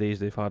hottest days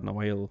they've had in a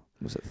while.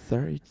 Was it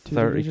 32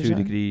 32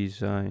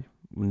 degrees,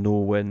 no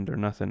wind or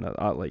nothing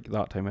at like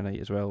that time of night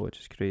as well, which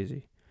is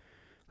crazy.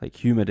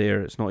 Like humid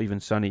air, it's not even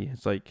sunny.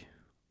 It's like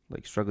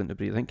struggling to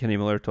breathe. I think Kenny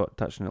Miller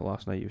touched on it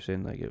last night. He was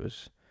saying like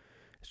it's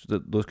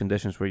those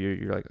conditions where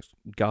you're like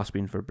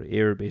gasping for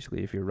air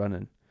basically if you're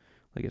running.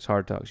 Like it's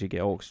hard to actually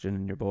get oxygen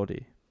in your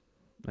body.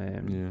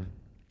 Yeah.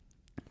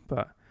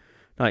 But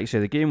like I say,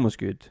 the game was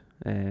good.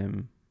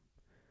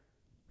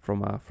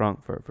 From a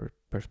Frankfurt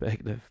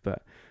perspective,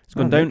 but it's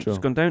gone down. Neutral.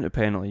 It's gone down to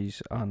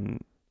penalties,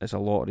 and it's a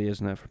lottery,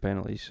 isn't it, for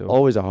penalties? So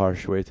Always a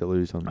harsh way to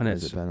lose on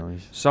And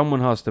penalties.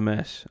 someone has to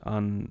miss,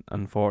 and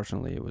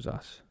unfortunately, it was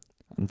us.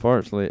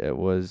 Unfortunately, it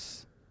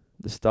was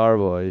the star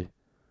boy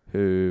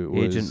who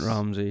was Agent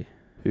Ramsey.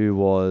 who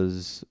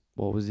was,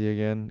 what was he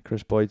again?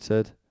 Chris Boyd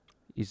said?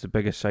 He's the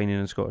biggest signing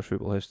in Scottish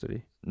football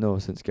history. No,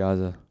 since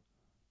Gaza.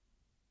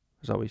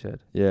 Is that what he said?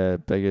 Yeah,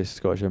 biggest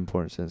Scottish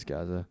import since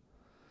Gaza.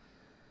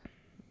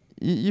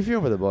 You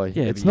feel for the boy.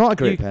 Yeah, it's but not a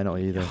great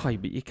penalty either. Aye,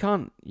 but you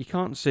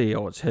can't say,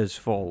 oh, it's his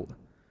fault.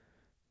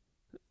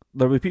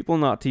 There were people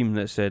on that team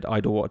that said, I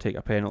don't want to take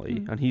a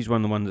penalty, and he's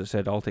one of the ones that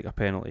said, I'll take a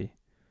penalty.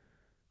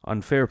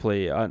 And fair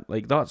play,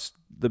 like that's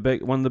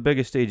one of the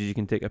biggest stages you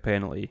can take a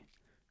penalty.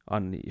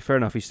 And fair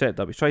enough, he set it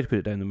up. He's tried to put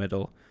it down the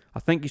middle. I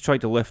think he's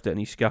tried to lift it and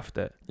he scuffed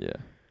it. Yeah.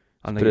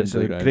 And Put like it it's into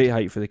a the ground. great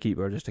height for the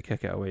keeper just to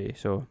kick it away.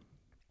 So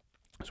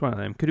it's one of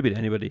them. Could have been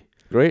anybody.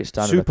 Great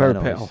standard Super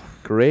of penalties.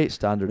 Great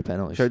standard of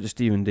penalties. Shout out to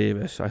Stephen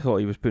Davis. I thought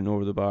he was putting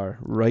over the bar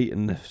right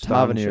in the stanchion.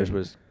 Taverniers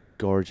was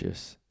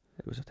gorgeous.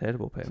 It was a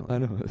terrible penalty. I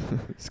know.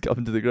 It's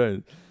coming to the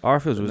ground.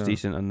 Arfield's was No.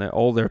 decent, and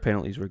all their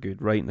penalties were good.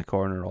 Right in the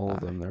corner, all of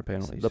them, their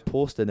penalties. The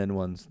posting in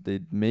ones,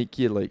 they'd make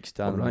you like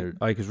stand there.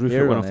 Because Roof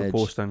hair hit one on off the edge.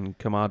 post and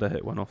Kamada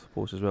hit one off the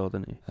post as well,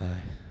 didn't he?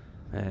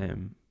 Aye.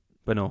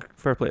 But no,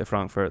 fair play to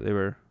Frankfurt. They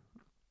were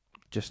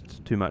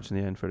just too much in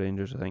the end for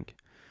Rangers, I think.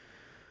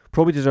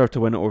 Probably deserved to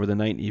win it over the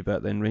 90,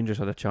 but then Rangers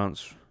had a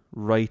chance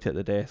right at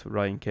the death with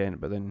Ryan Kent,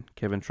 but then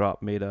Kevin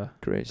Trapp made a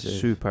Great save.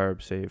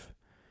 superb save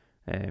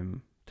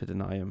to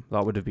deny him.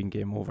 That would have been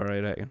game over, I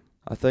reckon.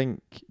 I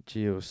think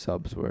Gio's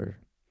subs were,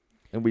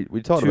 and we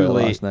talked Too about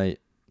late. it last night.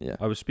 Yeah.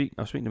 I was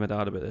speaking to my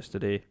dad about this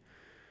today.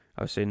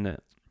 I was saying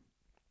that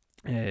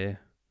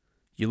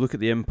you look at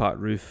the impact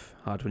Roof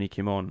had when he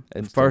came on.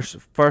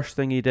 Instant. First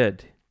thing he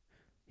did,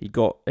 he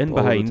got in Ball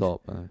over the behind,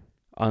 top, aye.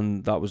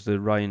 and that was the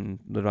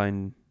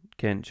Ryan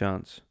Kent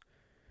chance.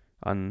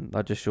 And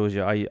that just shows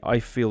you, I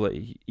feel that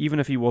even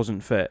if he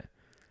wasn't fit,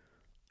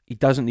 he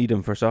doesn't need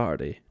him for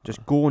Saturday.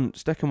 Just go and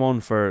stick him on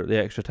for the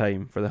extra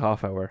time, for the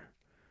half hour.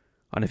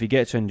 And if he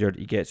gets injured,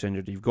 he gets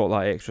injured. You've got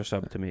that extra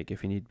sub to make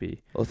if you need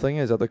be. Well, the thing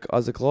is,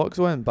 as the clocks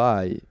went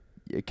by,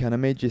 it kind of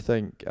made you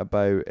think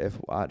about if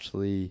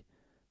actually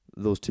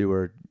those two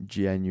were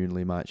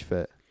genuinely match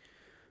fit.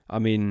 I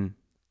mean,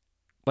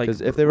 like,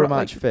 because if they were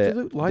match fit,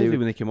 they looked lively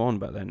when they came on,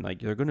 but then like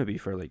they're going to be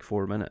for like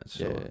 4 minutes.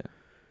 So. Yeah.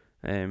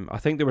 I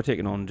think they were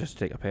taking on just to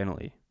take a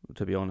penalty,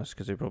 to be honest,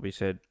 because they probably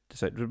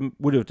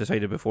would have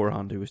decided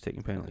beforehand who was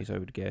taking penalties, I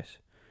would guess.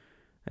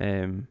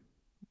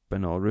 But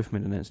no, Roof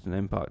made an instant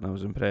impact, and I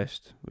was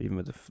impressed, even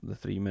with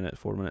the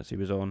 4 minutes he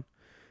was on.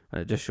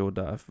 And it just showed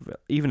that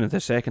even in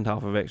the second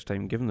half of extra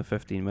time, given the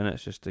 15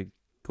 minutes just to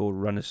go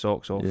run his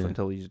socks off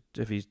until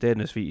if he's dead in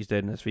his feet, he's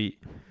dead in his feet,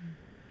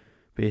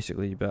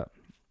 basically. But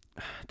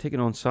taking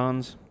on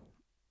Sands,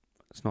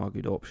 it's not a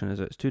good option, is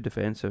it? It's too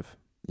defensive.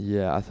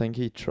 Yeah, I think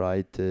he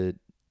tried to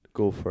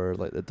go for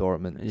like the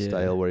Dortmund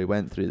style where he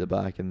went through the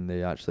back and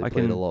they actually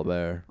played a lot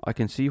better. I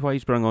can see why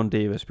he's brought on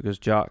Davis, because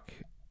Jack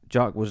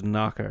was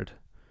knackered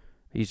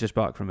He's just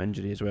back from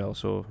injury as well,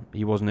 so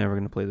he wasn't ever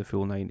going to play the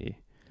full 90.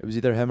 It was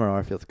either him or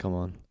Arfield to come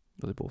on.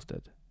 Well, they both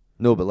did.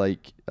 No, but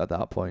like at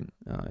that point,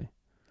 Aye.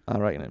 I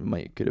reckon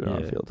it could have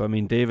been Arfield. But I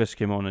mean, Davis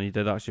came on and he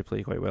did actually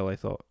play quite well. I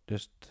thought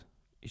he's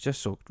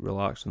just so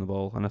relaxed on the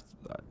ball, and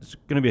it's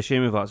going to be a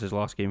shame if that's his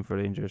last game for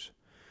Rangers.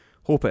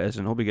 Hope it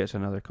isn't. Hope he gets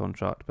another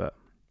contract. But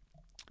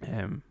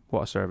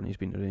what a servant he's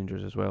been to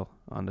Rangers as well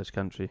and his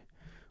country.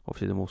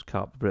 Obviously, the most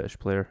capped British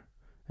player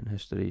in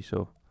history.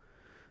 So,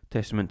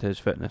 testament to his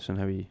fitness and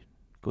how he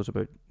goes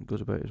about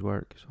his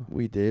work. So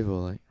We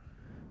Davo, like.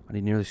 And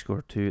he nearly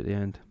scored 2 at the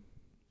end.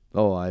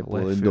 Oh, I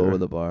ballooned over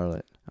the bar,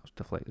 like. That was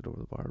deflected over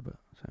the bar, but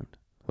sound.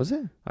 Was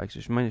it?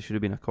 Actually, it should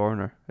have been a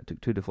corner. It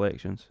took 2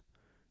 deflections.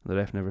 The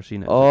ref never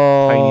seen it.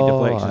 Oh, tiny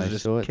deflections,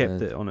 just so it kept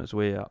did. it on its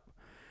way up.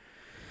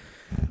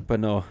 But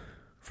no,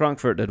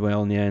 Frankfurt did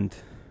well in the end.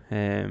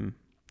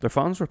 Their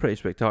fans were pretty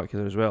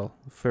spectacular as well.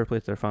 Fair play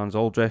to their fans,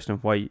 all dressed in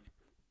white.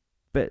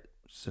 Bit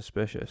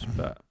suspicious,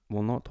 but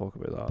we'll not talk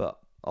about that. But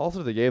all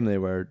through the game they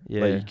were,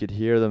 Yeah. like you could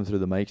hear them through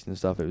the mics and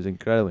stuff. It was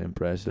incredibly The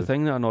impressive.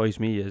 thing that annoys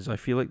me is I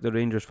feel like the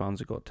Rangers fans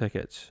that got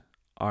tickets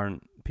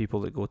aren't people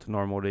that go to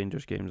normal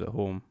Rangers games at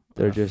home.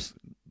 They're just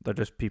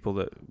people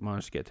that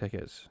manage to get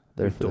tickets.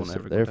 there who for don't the,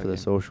 ever go there to for a the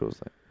game.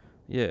 socials. Like.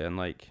 Yeah, and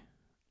like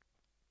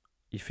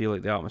you feel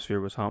like the atmosphere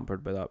was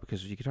hampered by that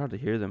because you could hardly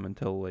hear them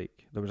until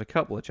like there was a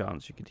couple of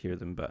chants you could hear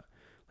them, but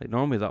like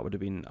normally that would have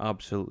been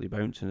absolutely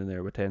bouncing in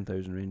there with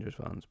 10,000 Rangers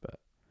fans, but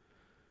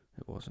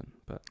it wasn't.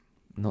 But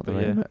Not the But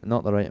right yeah.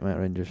 not the right amount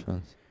of Rangers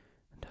fans.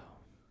 No.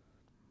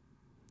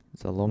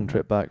 It's a long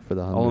trip back for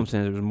the 100. All I'm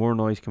saying is there was more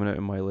noise coming out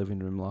in my living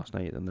room last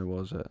night than there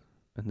was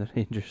in the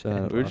Rangers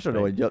end we were last just trying to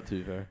night. wind you up, to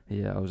be fair.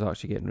 Yeah, I was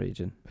actually getting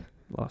raging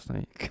last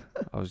night.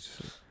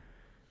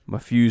 My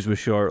fuse was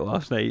short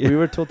last night. We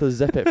were told to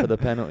zip it for the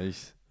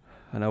penalties.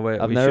 And I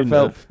went. I've we never shouldn't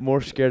felt have.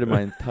 more scared in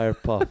my entire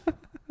puff.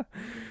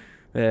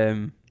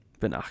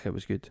 But nah, it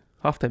was good.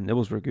 Halftime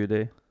nibbles were good,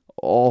 eh?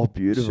 Oh,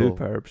 beautiful.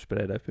 Superb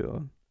spread I put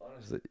on.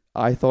 Honestly,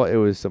 I thought it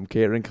was some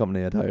catering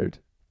company I'd hired.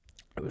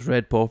 It was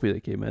Red Poppy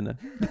that came in.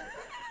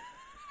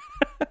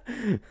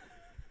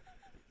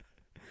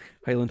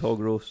 Highland Hog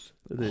Roast.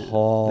 They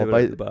were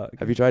at the back.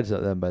 Have you tried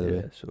them, by the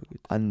yeah, way? so good.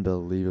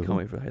 Unbelievable. Can't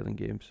wait for Highland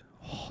Games.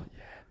 Oh,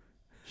 yeah.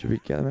 Should we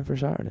get them in for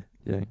Saturday?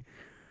 Yeah.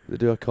 They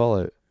do a call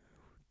out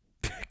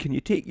Can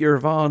you take your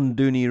van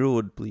Dooney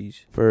Road,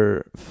 please?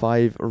 for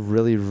 5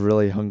 really,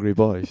 really hungry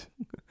boys.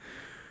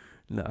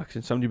 Nah,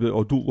 can somebody be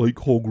like, I don't like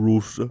hog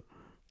roast.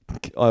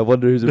 I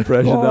wonder whose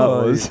impression that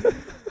was.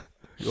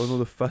 You all know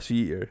the fussy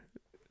eater.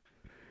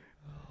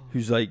 Who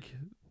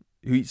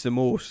eats the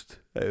most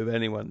out of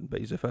anyone, but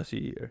he's a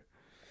fussy eater.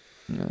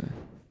 No.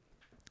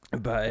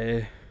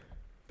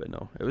 But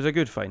no, it was a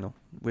good final.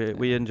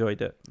 We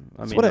enjoyed it.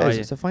 That's what it is.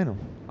 It's a final.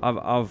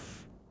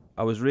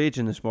 I was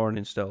raging this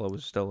morning. Still, I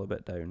was still a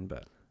bit down.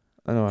 But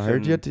I know. I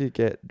heard you had to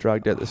get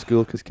dragged out to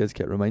school because kids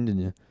kept reminding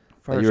you.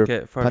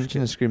 first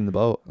Punching and screaming the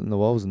ball in the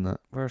walls and that.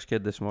 First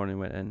kid this morning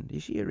went in. Did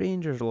you see a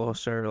Rangers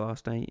lost, sir,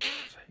 last night?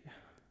 I was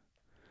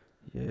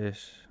like,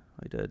 yes,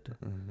 I did.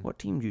 Mm-hmm. What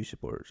team do you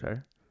support,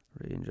 sir?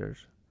 Rangers.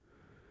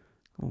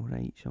 Oh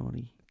right,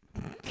 sorry.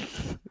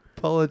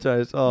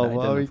 Apologise. Oh, No,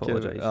 why I are we didn't kidding?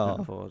 apologise. Oh.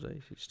 Didn't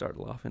apologise. He started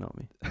laughing at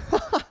me.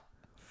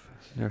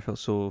 Never felt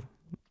so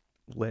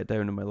let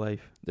down in my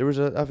life. There was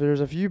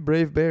a few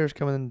brave bears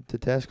coming into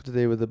Tesco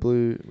today with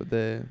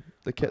the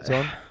kits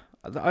on.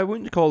 I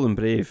wouldn't call them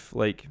brave.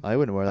 Like, I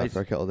wouldn't wear that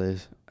for a couple of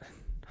days.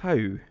 how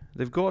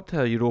they've got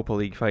to a Europa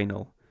League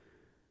final,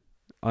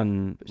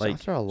 and But like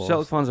after a loss.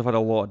 Celtic fans have had a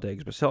lot of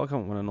digs, but Celtic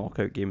haven't won a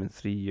knockout game in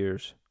 3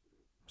 years.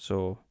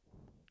 So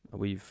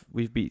we've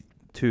beat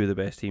 2 of the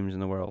best teams in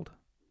the world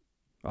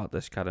at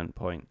this current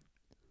point,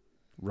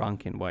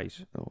 ranking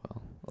wise. Oh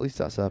well, at least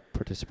that's a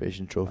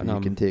participation trophy And,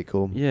 you can take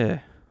home. Yeah,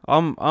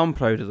 I'm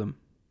proud of them.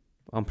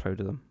 I'm proud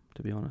of them,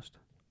 to be honest.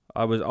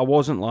 I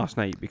wasn't last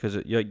night because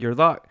you're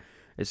that.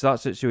 It's that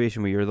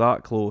situation where you're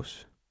that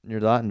close. You're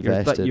that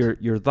invested.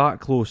 You're that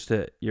close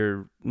to it.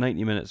 You're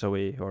 90 minutes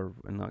away, or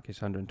in that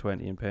case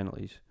 120 in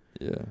penalties,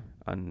 yeah.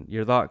 and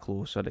you're that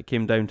close. And it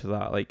came down to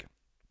that. Like,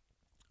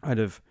 I'd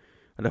have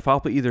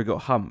happily either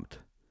got humped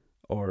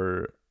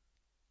or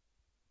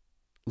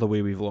the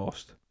way we've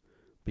lost,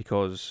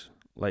 because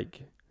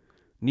like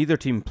neither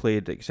team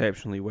played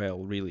exceptionally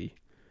well, really.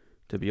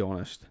 To be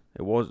honest,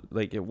 it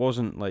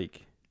wasn't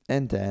like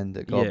End to end,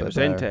 it got a bit it was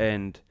better. end to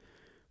end,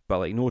 but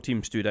like no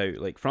team stood out.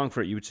 Like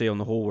Frankfurt, you would say on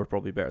the whole were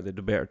probably better. They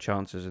had better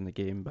chances in the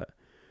game, but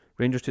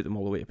Rangers took them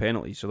all the way to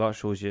penalties. So that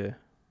shows you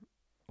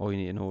all you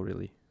need to know,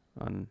 really.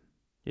 And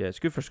yeah, it's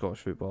good for Scottish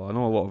football. I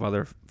know a lot of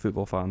other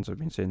football fans have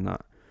been saying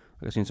that.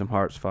 Like I've seen some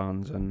Hearts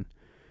fans and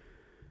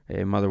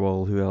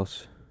Motherwell. Who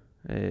else?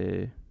 I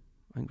think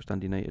it was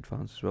Dundee United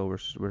fans as well.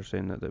 We're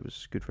saying that it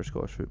was good for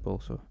Scottish football.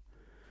 So.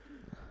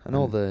 And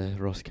all the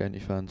Ross County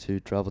fans who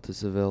travelled to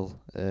Seville,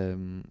 I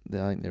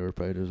think they were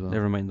proud as well.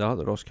 Never mind that,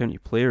 the Ross County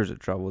players that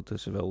travelled to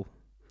Seville.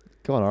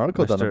 Come on,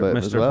 Arco done a bit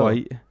as well.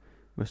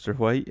 Mr.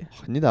 White.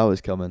 I knew that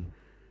was coming.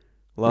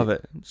 Love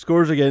it.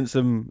 Scores against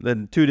them,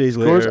 then 2 days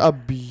Scores later. a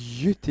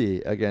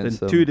beauty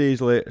against Then them. 2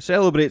 days later,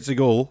 celebrates a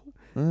goal,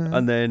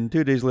 And then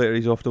 2 days later,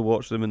 he's off to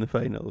watch them in the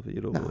final of the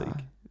Europa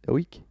League. A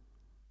week.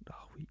 A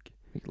week.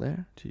 Week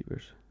later.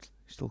 Cheapers.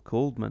 He's still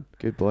cold, man.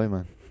 Good boy,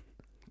 man.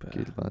 But,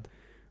 Good lad.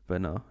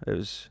 But no, it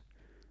was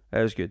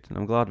good, and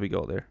I'm glad we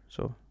got there.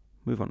 So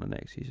move on to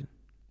next season.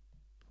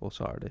 Well,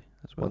 Saturday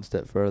as well. One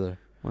step further.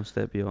 One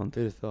step beyond.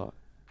 Who'd have thought?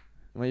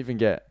 We might even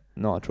get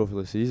not a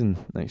trophyless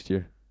season next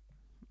year.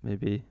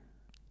 Maybe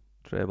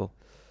treble.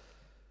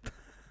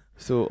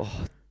 So,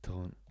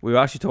 don't. We were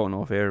actually talking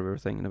off air. We were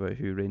thinking about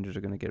who Rangers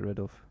are going to get rid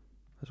of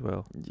as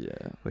well.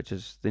 Yeah. Which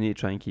is, they need to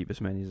try and keep as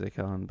many as they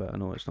can, but I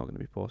know it's not going to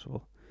be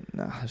possible.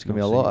 Nah, there's going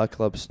to be a lot of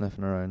clubs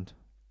sniffing around.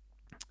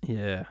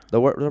 Yeah.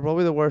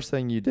 Probably the worst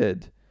thing you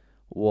did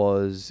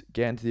was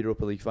getting to the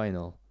Europa League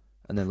final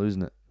and then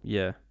losing it.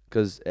 Yeah.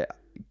 Because it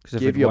if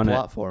gave you a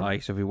platform.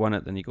 So if we won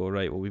it, then you go,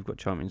 right, well, we've got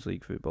Champions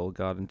League football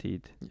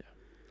guaranteed. Yeah.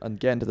 And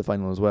getting to the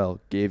final as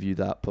well gave you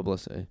that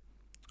publicity.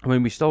 I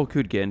mean, we still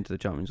could get into the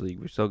Champions League.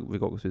 We got to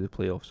go through the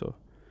playoffs, so.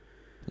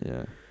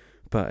 Yeah.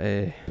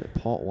 But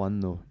pot 1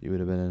 though, you would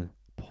have been in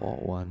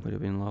pot 1. Would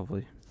have been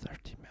lovely.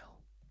 30 mil.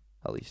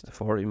 At least.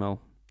 40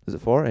 mil. Is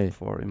it 40?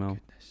 40 mil.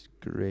 Goodness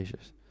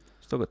gracious.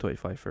 Still got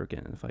 25 for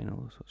getting in the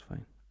final, so it's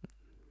fine.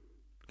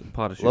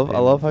 I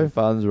love how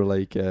fans were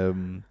like,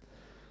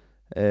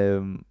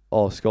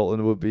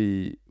 Scotland would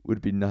be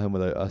nothing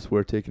without us.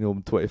 We're taking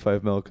home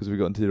 25 mil because we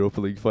got into the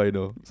Europa League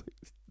final. It's like,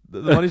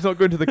 the money's not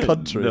going to the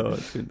country. No,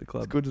 it's going to the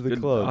club. It's going to the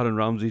club. Aaron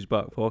Ramsey's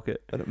back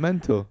pocket. And it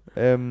mental.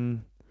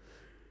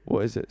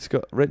 What is it?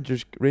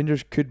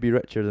 Rangers could be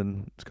richer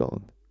than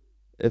Scotland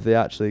if they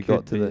actually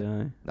got to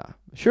the. Nah,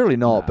 surely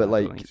not. But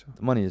like,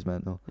 the money is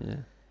mental.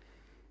 Yeah.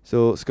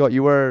 So Scott,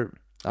 you were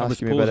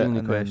asking me about it. I was posing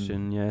the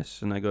question,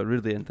 yes, and I got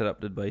really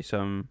interrupted by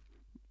some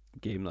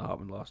game that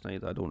happened last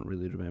night that I don't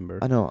really remember.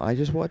 I know. I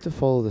just wanted to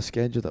follow the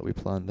schedule that we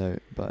planned out,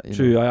 but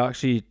true. I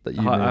actually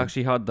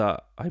had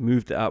that. I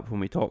moved it up when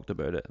we talked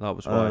about it. That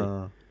was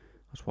why.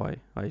 That's why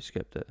I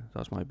skipped it.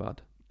 That's my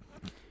bad.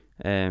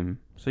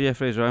 So yeah,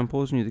 Fraser, I'm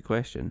posing you the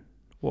question: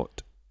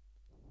 what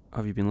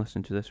have you been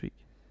listening to this week?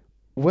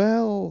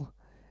 Well,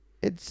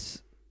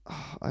 it's.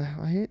 I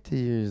hate to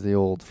use the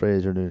old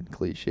Fraser Noon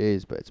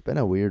cliches, but it's been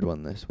a weird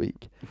one this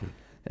week.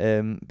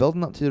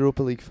 Building up to the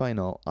Europa League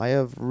final, I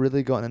have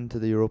really gotten into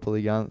the Europa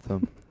League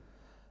anthem.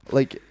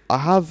 Like,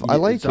 I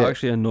like it. It's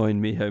actually annoying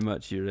me how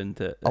much you're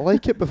into it. I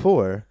like it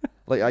before.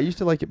 Like, I used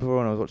to like it before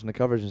when I was watching the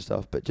coverage and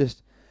stuff, but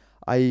just,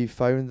 I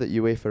found that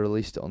UEFA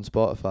released it on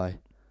Spotify.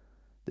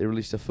 They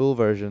released a full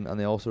version, and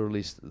they also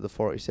released the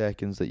 40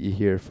 seconds that you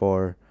hear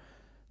for,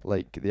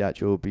 like, the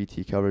actual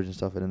BT coverage and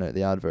stuff in and out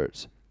the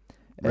adverts.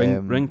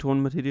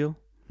 Ringtone material?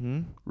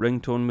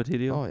 Ringtone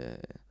material? Oh, yeah.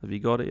 Have you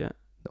got it yet?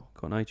 No.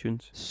 Got on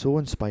iTunes? So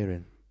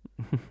inspiring.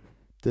 I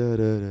don't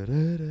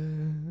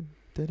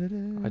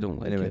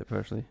like it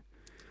personally.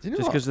 Do you know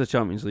just because of the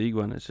Champions League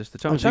one. It's just the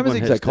Champions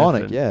League one's iconic,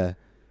 different. yeah.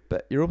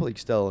 But Europa League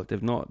still.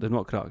 They've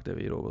not cracked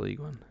the Europa League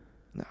one.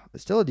 No,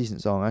 it's still a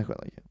decent song. I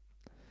quite like it.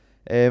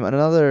 And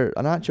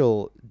an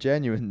actual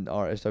genuine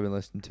artist I've been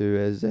listening to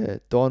is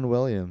Don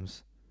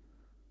Williams.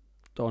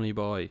 Donny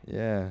Boy.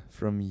 Yeah,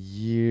 from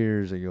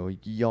years ago.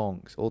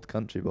 Yonks, old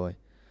country boy.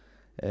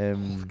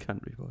 Old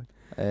country boy.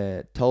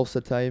 Tulsa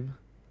Time.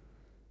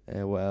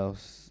 What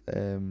else?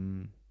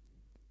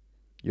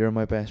 You're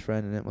My Best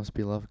Friend and It Must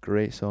Be Love.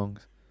 Great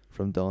songs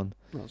from Don.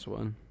 That's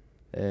one.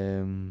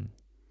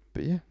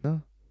 But yeah,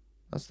 no.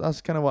 That's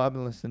kind of what I've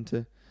been listening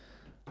to.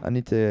 I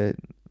need to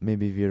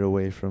maybe veer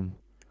away from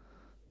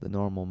the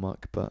normal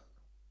muck, but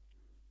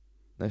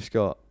now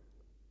Scott,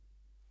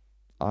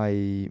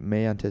 I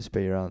may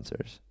anticipate your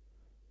answers.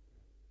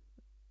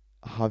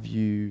 Have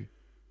you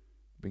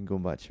been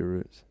going back to your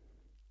roots?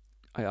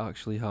 I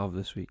actually have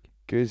this week.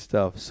 Good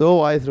stuff.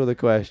 So I throw the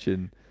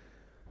question,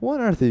 what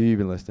on earth have you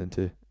been listening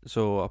to?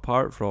 So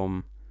apart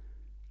from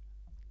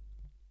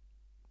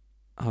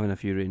having a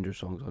few Rangers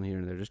songs on here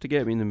and there, just to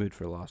get me in the mood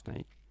for last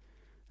night,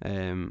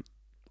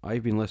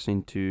 I've been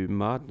listening to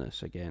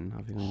Madness again.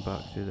 I've been going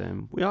back to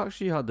them. We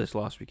actually had this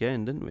last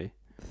weekend, didn't we?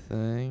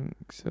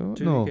 Think so.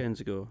 2 weekends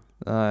ago.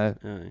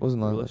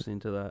 Wasn't like listening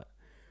to that.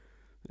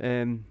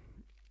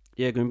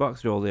 Yeah, going back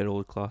through all their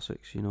old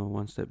classics,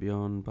 One Step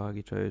Beyond,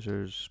 Baggy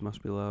Trousers,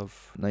 Must Be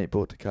Love. Night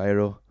Boat to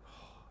Cairo.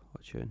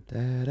 What tune?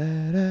 Da,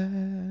 da,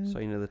 da.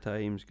 Sign of the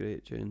Times,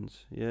 great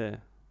tunes. Yeah,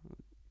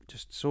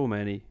 just so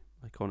many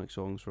iconic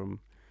songs from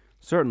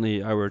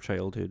certainly our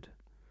childhood,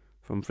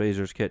 from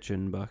Fraser's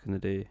Kitchen back in the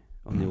day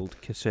on the old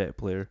cassette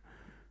player.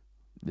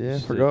 Yeah,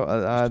 forgot.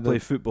 I play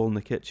football in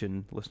the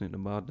kitchen, listening to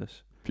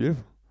Madness.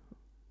 Beautiful.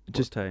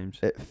 Just times.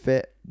 It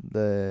fit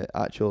the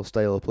actual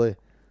style of play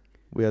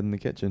we had in the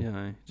kitchen.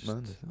 Yeah,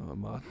 Madness.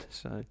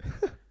 Madness.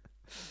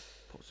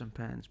 Pots and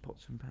pans.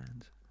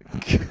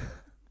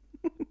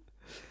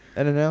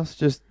 Anything else?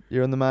 Just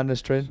you're on the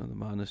Madness train? On the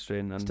Madness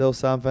train. And still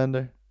Sam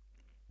Fender?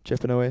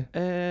 Chipping away?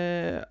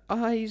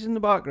 He's in the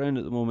background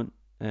at the moment.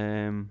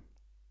 That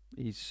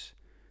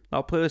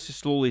playlist is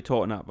slowly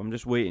totting up. I'm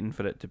just waiting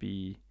for it to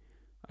be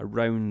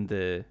around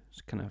the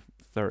kind of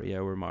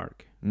 30-hour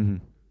mark. Mm-hmm.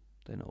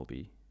 Then it'll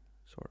be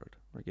sorted.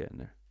 We're getting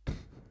there.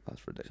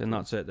 That's ridiculous. And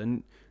that's it.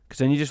 Then, because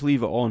then you just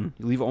leave it on.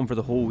 You leave it on for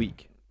the whole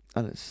week.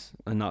 And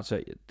that's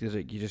it.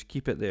 You just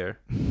keep it there,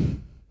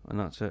 and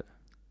that's it.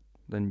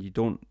 Then you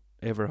don't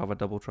ever have a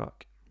double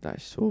track. That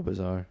is so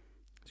bizarre.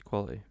 It's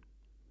quality.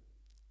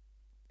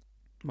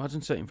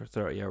 Imagine sitting for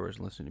 30 hours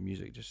and listening to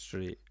music just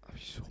straight. That'd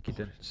be so like you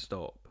didn't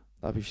stop.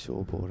 That'd be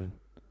so boring.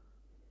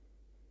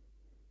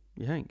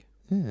 You think?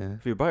 Yeah.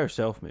 If you're by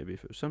yourself, maybe.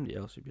 If it was somebody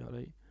else, you'd be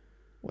alright.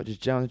 What, just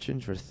jam the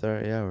tunes for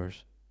 30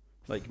 hours?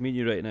 Like me and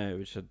you right now,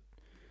 which had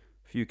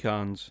a few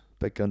cans.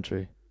 Big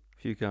Country.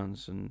 Few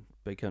cans and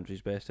Big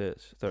Country's best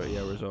hits. 30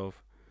 hours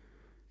of.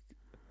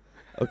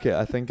 Okay,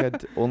 I think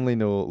I'd only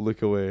know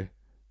Look Away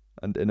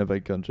and In a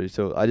Big Country,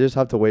 so I just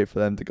have to wait for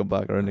them to come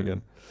back around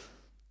again.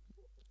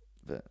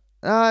 But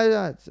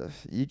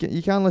you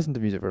can listen to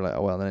music for like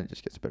a while, and then it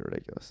just gets a bit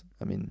ridiculous.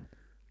 I mean,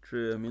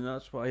 true. I mean,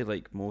 that's why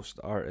like most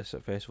artists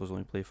at festivals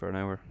only play for an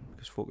hour,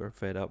 because folk are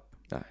fed up.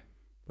 Aye.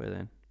 By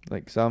then.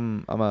 Like, so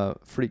I'm a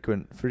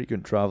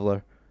frequent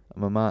traveller.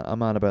 I'm a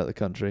man about the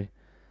country,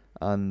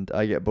 and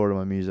I get bored of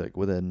my music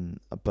within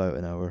about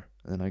an hour,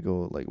 and then I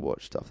go like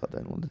watch stuff that I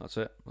downloaded. That's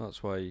it.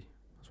 That's why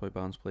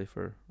bands play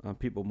for.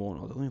 People moan,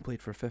 "Oh, they only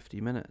played for 50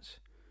 minutes."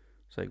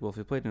 It's like, well, if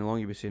they played any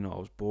longer, you'd be saying, "Oh, I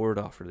was bored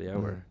after the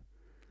hour."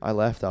 I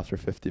left after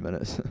 50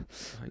 minutes.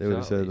 They would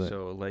have said that.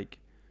 So like,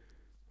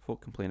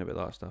 folk complain about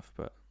that stuff,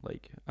 but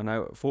like an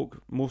hour.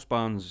 Most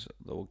bands,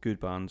 though, good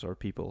bands or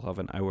people, have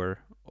an hour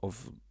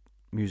of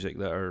music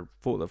that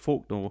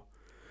folk know,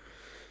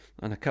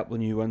 and a couple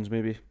of new ones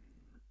maybe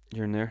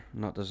here and there,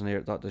 and that does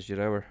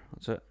your hour.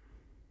 That's it.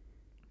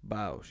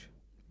 Bosh.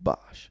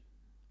 Bosh.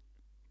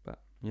 But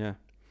yeah,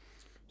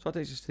 so that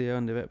takes us to the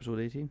end of episode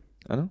 18.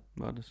 I know.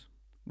 Madness.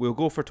 We'll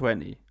go for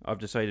 20. I've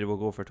decided we'll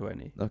go for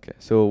 20. Okay,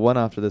 so one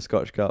after the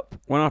Scottish Cup.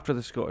 One after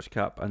the Scottish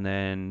Cup, and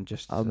then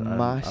just a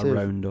massive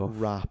round off.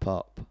 wrap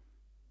up.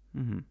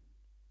 I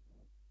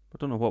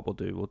don't know what we'll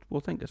do.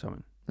 We'll think of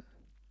something.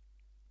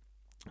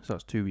 So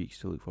that's 2 weeks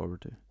to look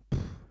forward to.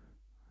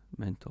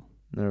 Mental.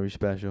 Very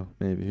special.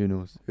 Maybe. Who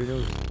knows? Who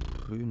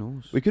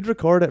knows? We could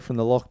record it from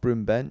the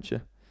Lochbroom bench.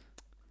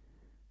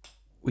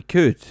 We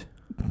could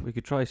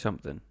try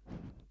something.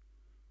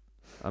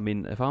 I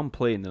mean, if I'm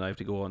playing, then I have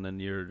to go on, and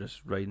you're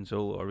just riding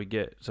solo, or we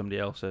get somebody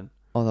else in.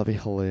 Oh, that'd be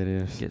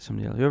hilarious. Get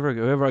somebody else.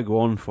 Whoever I go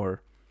on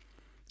for.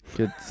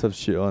 Good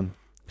substitute on.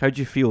 How do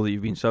you feel that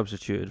you've been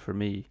substituted for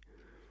me?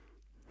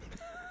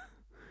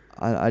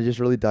 I just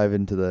really dive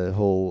into the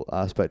whole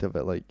aspect of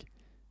it. Like,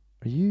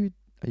 are you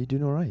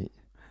doing all right?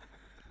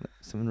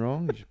 Something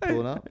wrong? You just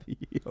pulling up?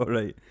 All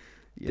right.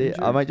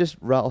 I might just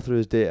rattle through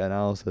his data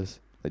analysis.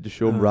 Like, just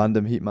show him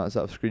random heat maps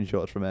of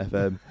screenshots from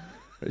FM.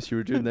 Right, so you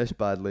were doing this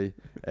badly.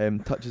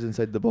 Touches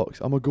inside the box.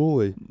 I'm a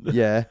goalie.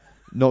 Yeah,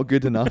 not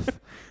good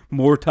enough.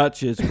 More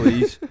touches,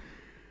 please.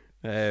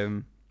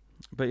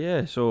 But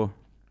yeah, so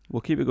we'll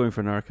keep it going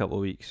for another couple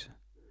of weeks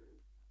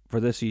for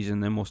this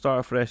season. Then we'll start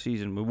a fresh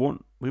season.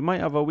 We might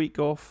have a week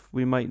off.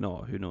 We might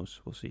not. Who knows?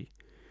 We'll see.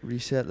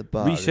 Reset the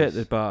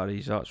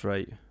batteries. That's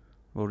right.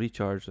 We'll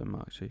recharge them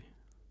actually.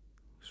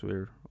 So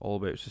we're all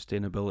about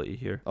sustainability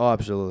here. Oh,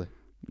 absolutely.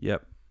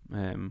 Yep.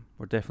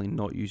 We're definitely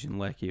not using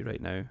Lecky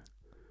right now.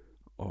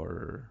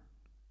 Or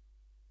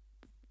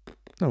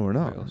no, we're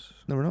not.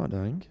 No, we're not,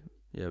 Dank.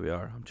 Yeah, we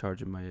are. I'm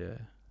charging my.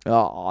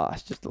 Oh,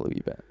 that's just a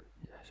wee bit.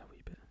 Yeah, it's a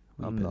wee bit.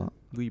 Not.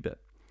 Wee bit.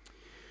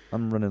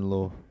 I'm running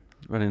low.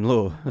 Running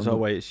low. That's not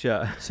why it's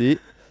shut. See,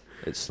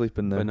 it's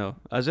sleeping now. But no.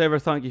 As ever,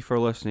 thank you for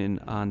listening,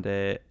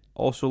 and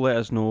also let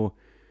us know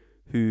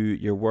who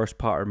your worst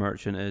partner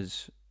merchant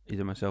is,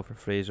 either myself or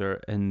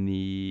Fraser, in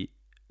the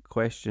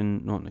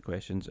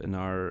in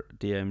our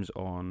DMs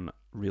on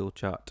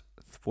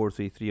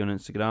RealChat433 on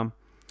Instagram.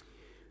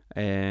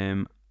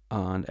 And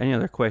any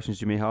other questions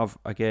you may have,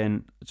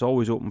 again, it's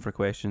always open for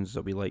questions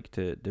that we like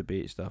to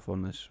debate stuff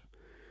on this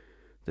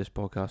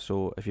podcast.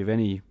 So if you have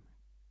any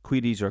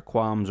queries or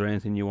qualms or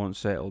anything you want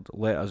settled,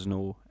 let us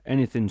know.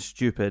 Anything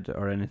stupid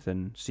or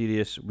anything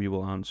serious, we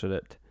will answer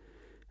it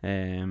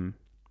in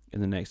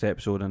the next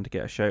episode. And to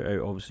get a shout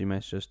out, obviously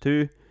message us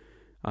too,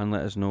 and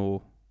let us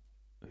know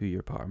who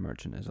your partner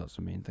merchant is. That's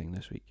the main thing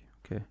this week.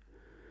 Okay,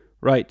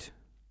 right.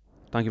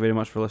 Thank you very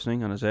much for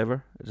listening, and as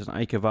ever, it is an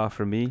Aikava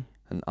from me.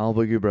 An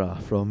Alba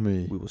Gubra from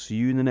me. We will see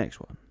you in the next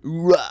one.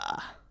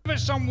 Hoorah! Give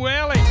us some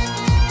welly.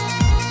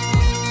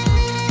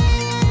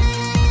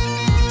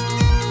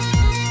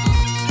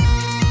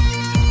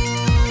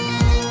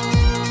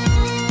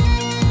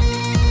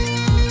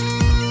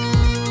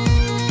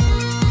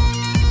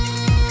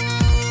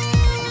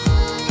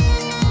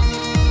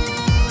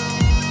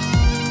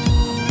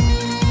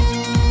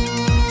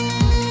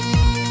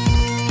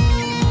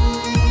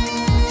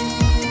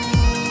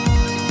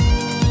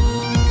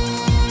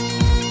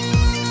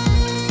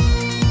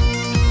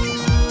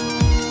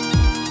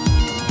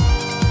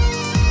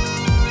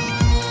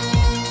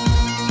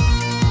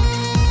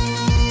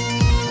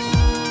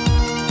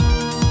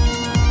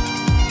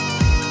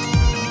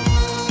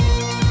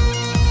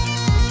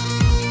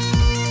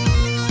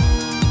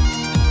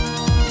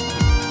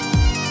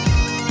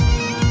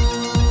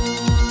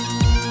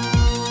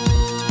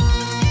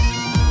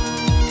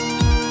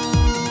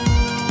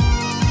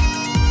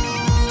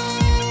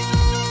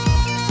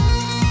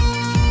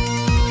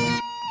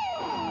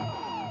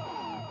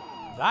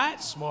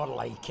 That's more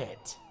like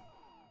it.